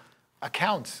biblical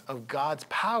accounts of God's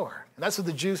power. And that's what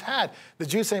the Jews had. The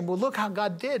Jews saying, well, look how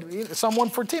God did. Psalm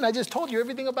 114, I just told you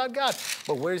everything about God.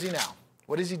 But where is he now?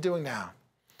 What is he doing now?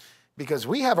 Because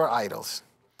we have our idols.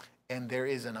 And there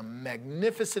is a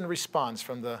magnificent response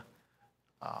from the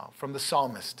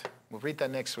psalmist. We'll read that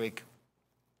next week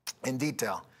in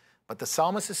detail. But the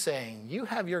psalmist is saying, you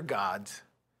have your gods,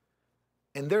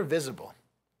 and they're visible.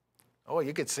 Oh,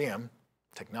 you could see them.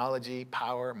 Technology,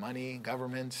 power, money,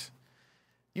 governments.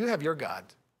 You have your God,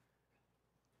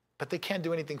 but they can't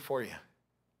do anything for you.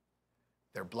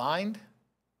 They're blind.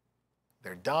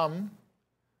 They're dumb.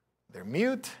 They're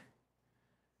mute.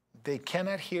 They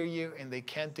cannot hear you, and they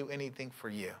can't do anything for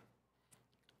you.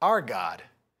 Our God,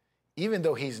 even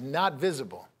though he's not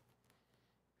visible,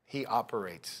 he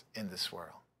operates in this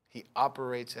world. He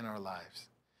operates in our lives.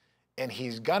 And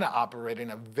he's going to operate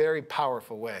in a very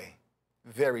powerful way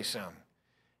very soon.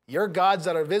 Your gods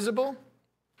that are visible,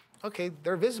 okay,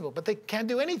 they're visible, but they can't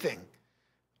do anything.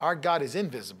 Our God is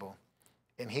invisible,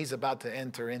 and he's about to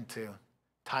enter into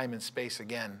time and space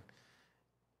again,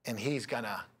 and he's going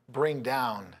to bring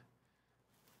down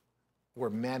where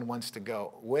man wants to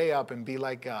go, way up and be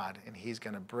like God, and he's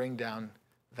going to bring down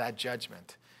that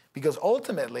judgment. Because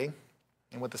ultimately,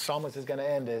 and what the psalmist is going to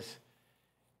end is,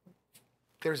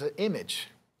 there's an image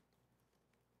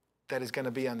that is going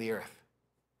to be on the earth.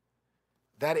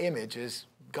 That image is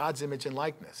God's image and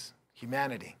likeness,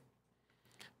 humanity.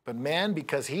 But man,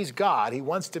 because he's God, he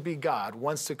wants to be God,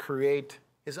 wants to create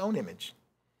his own image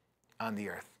on the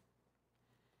earth.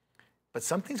 But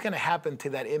something's going to happen to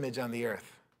that image on the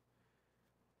earth.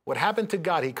 What happened to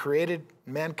God? He created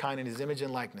mankind in his image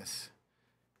and likeness,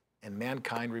 and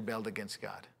mankind rebelled against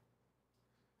God.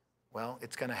 Well,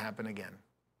 it's going to happen again.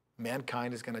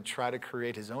 Mankind is going to try to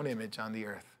create his own image on the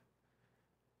earth,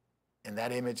 and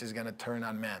that image is going to turn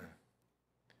on men,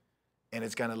 and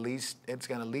it's going to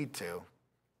lead to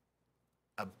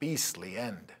a beastly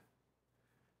end.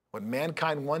 When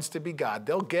mankind wants to be God,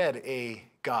 they'll get a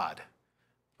God,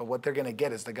 but what they're going to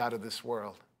get is the God of this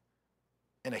world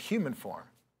in a human form.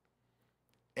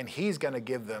 And he's going to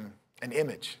give them an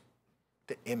image,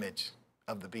 the image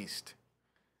of the beast.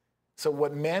 So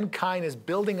what mankind is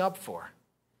building up for,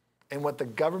 and what the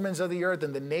governments of the earth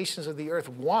and the nations of the earth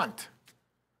want,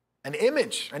 an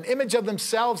image of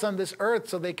themselves on this earth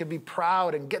so they can be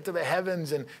proud and get to the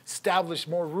heavens and establish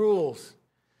more rules,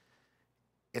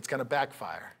 it's going to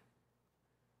backfire.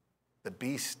 The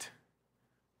beast,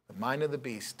 the mind of the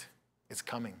beast is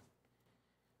coming.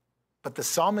 But the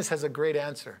psalmist has a great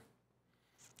answer.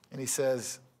 And he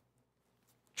says,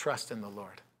 trust in the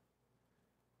Lord.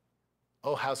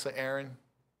 O house of Aaron,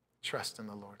 trust in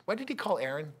the Lord. Why did he call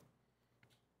Aaron?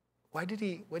 Why did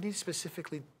he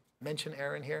specifically mention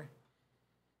Aaron here?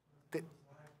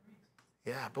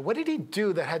 Yeah, but what did he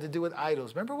do that had to do with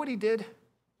idols? Remember what he did?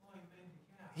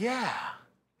 Yeah,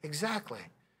 exactly.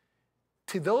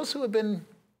 To those who have been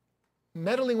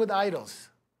meddling with idols,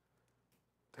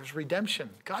 there's redemption.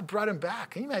 God brought him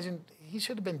back. Can you imagine? He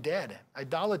should have been dead.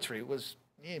 Idolatry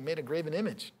he made a graven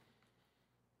image.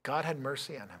 God had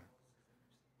mercy on him.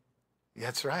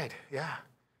 That's right, yeah.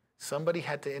 Somebody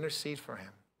had to intercede for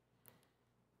him.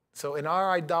 So in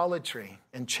our idolatry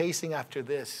and chasing after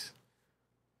this,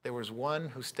 there was one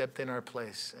who stepped in our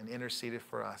place and interceded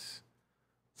for us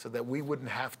so that we wouldn't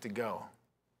have to go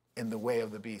in the way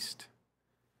of the beast.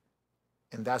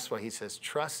 And that's why he says,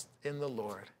 trust in the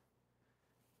Lord.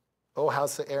 O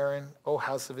house of Aaron, O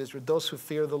house of Israel, those who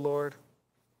fear the Lord,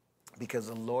 because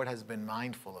the Lord has been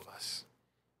mindful of us.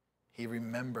 He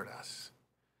remembered us.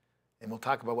 And we'll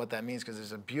talk about what that means because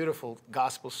there's a beautiful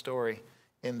gospel story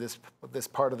in this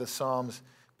part of the Psalms.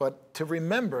 But to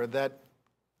remember that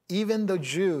even the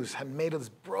Jews had made those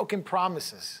broken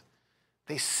promises.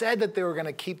 They said that they were going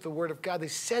to keep the word of God. They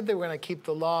said they were going to keep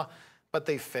the law, but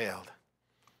they failed.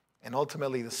 And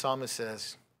ultimately, the psalmist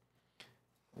says,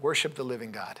 worship the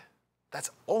living God. That's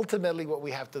ultimately what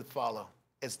we have to follow.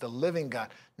 It's the living God,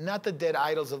 not the dead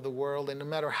idols of the world. And no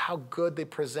matter how good they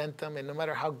present them, and no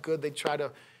matter how good they try to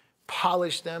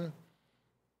polish them,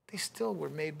 they still were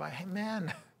made by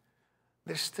man.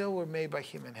 They still were made by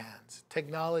human hands.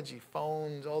 Technology,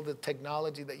 phones, all the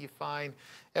technology that you find,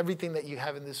 everything that you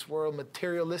have in this world,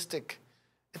 materialistic,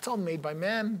 it's all made by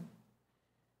man.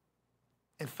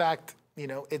 In fact,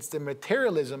 it's the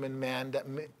materialism in man that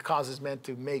causes men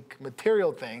to make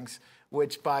material things,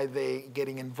 which by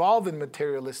getting involved in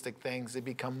materialistic things, they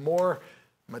become more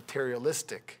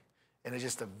materialistic. And it's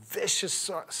just a vicious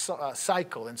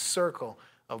cycle and circle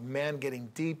of man getting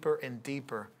deeper and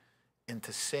deeper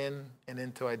into sin and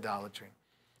into idolatry.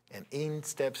 And in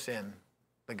steps in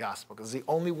the gospel, because the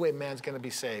only way man's going to be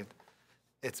saved,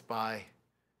 it's by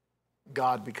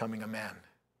God becoming a man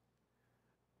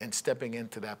and stepping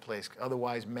into that place.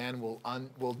 Otherwise, man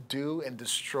will do and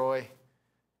destroy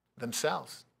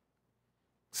themselves.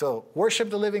 So worship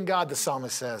the living God, the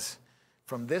psalmist says,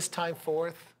 from this time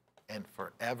forth and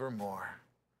forevermore.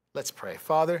 Let's pray.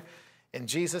 Father, in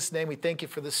Jesus' name, we thank you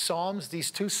for the Psalms, these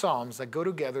two Psalms that go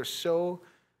together so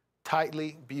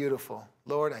tightly beautiful.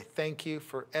 Lord, I thank you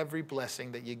for every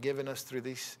blessing that you've given us through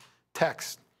these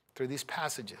texts, through these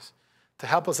passages, to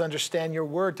help us understand your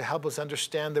word, to help us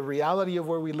understand the reality of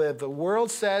where we live. The world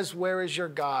says, where is your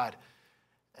God?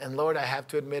 And Lord, I have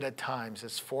to admit at times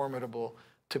it's formidable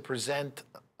to present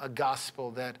a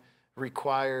gospel that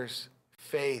requires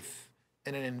faith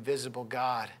in an invisible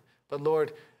God. But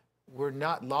Lord, we're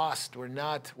not lost. We're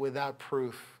not without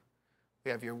proof.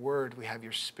 We have your word. We have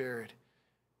your spirit.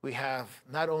 We have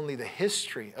not only the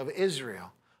history of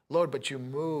Israel, Lord, but you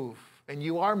move, and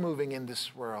you are moving in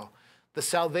this world. The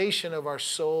salvation of our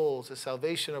souls, the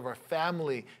salvation of our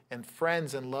family and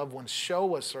friends and loved ones.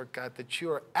 Show us, Lord God, that you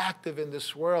are active in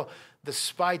this world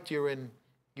despite your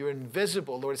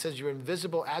invisible. Lord, it says your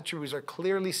invisible attributes are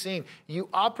clearly seen. You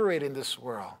operate in this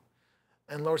world.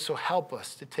 And Lord, so help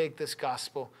us to take this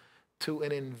gospel to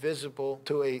an invisible,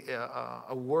 to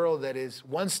a world that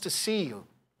wants to see you,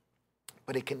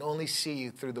 but it can only see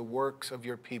you through the works of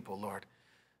your people, Lord.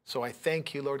 So I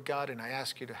thank you, Lord God, and I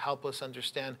ask you to help us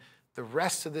understand the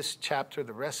rest of this chapter,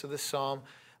 the rest of this psalm,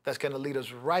 that's going to lead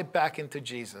us right back into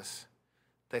Jesus,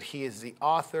 that he is the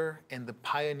author and the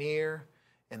pioneer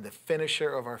and the finisher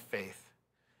of our faith.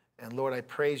 And Lord, I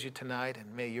praise you tonight,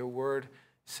 and may your word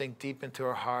sink deep into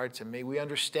our hearts. And may we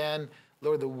understand,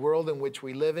 Lord, the world in which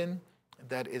we live in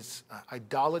that is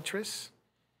idolatrous,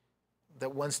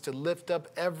 that wants to lift up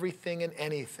everything and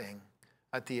anything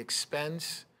at the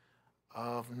expense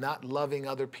of not loving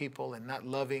other people and not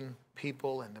loving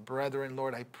people and the brethren.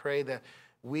 Lord, I pray that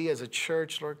we as a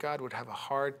church, Lord God, would have a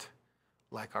heart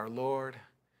like our Lord,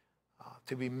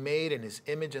 to be made in his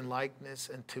image and likeness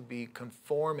and to be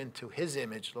conformed into his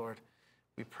image, Lord.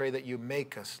 We pray that you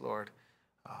make us, Lord,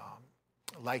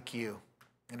 like you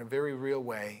in a very real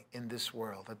way in this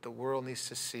world, that the world needs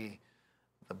to see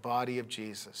the body of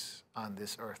Jesus on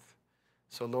this earth.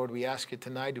 So, Lord, we ask you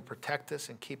tonight to protect us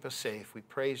and keep us safe. We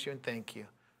praise you and thank you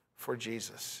for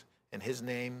Jesus. In his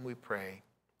name we pray.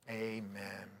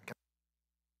 Amen.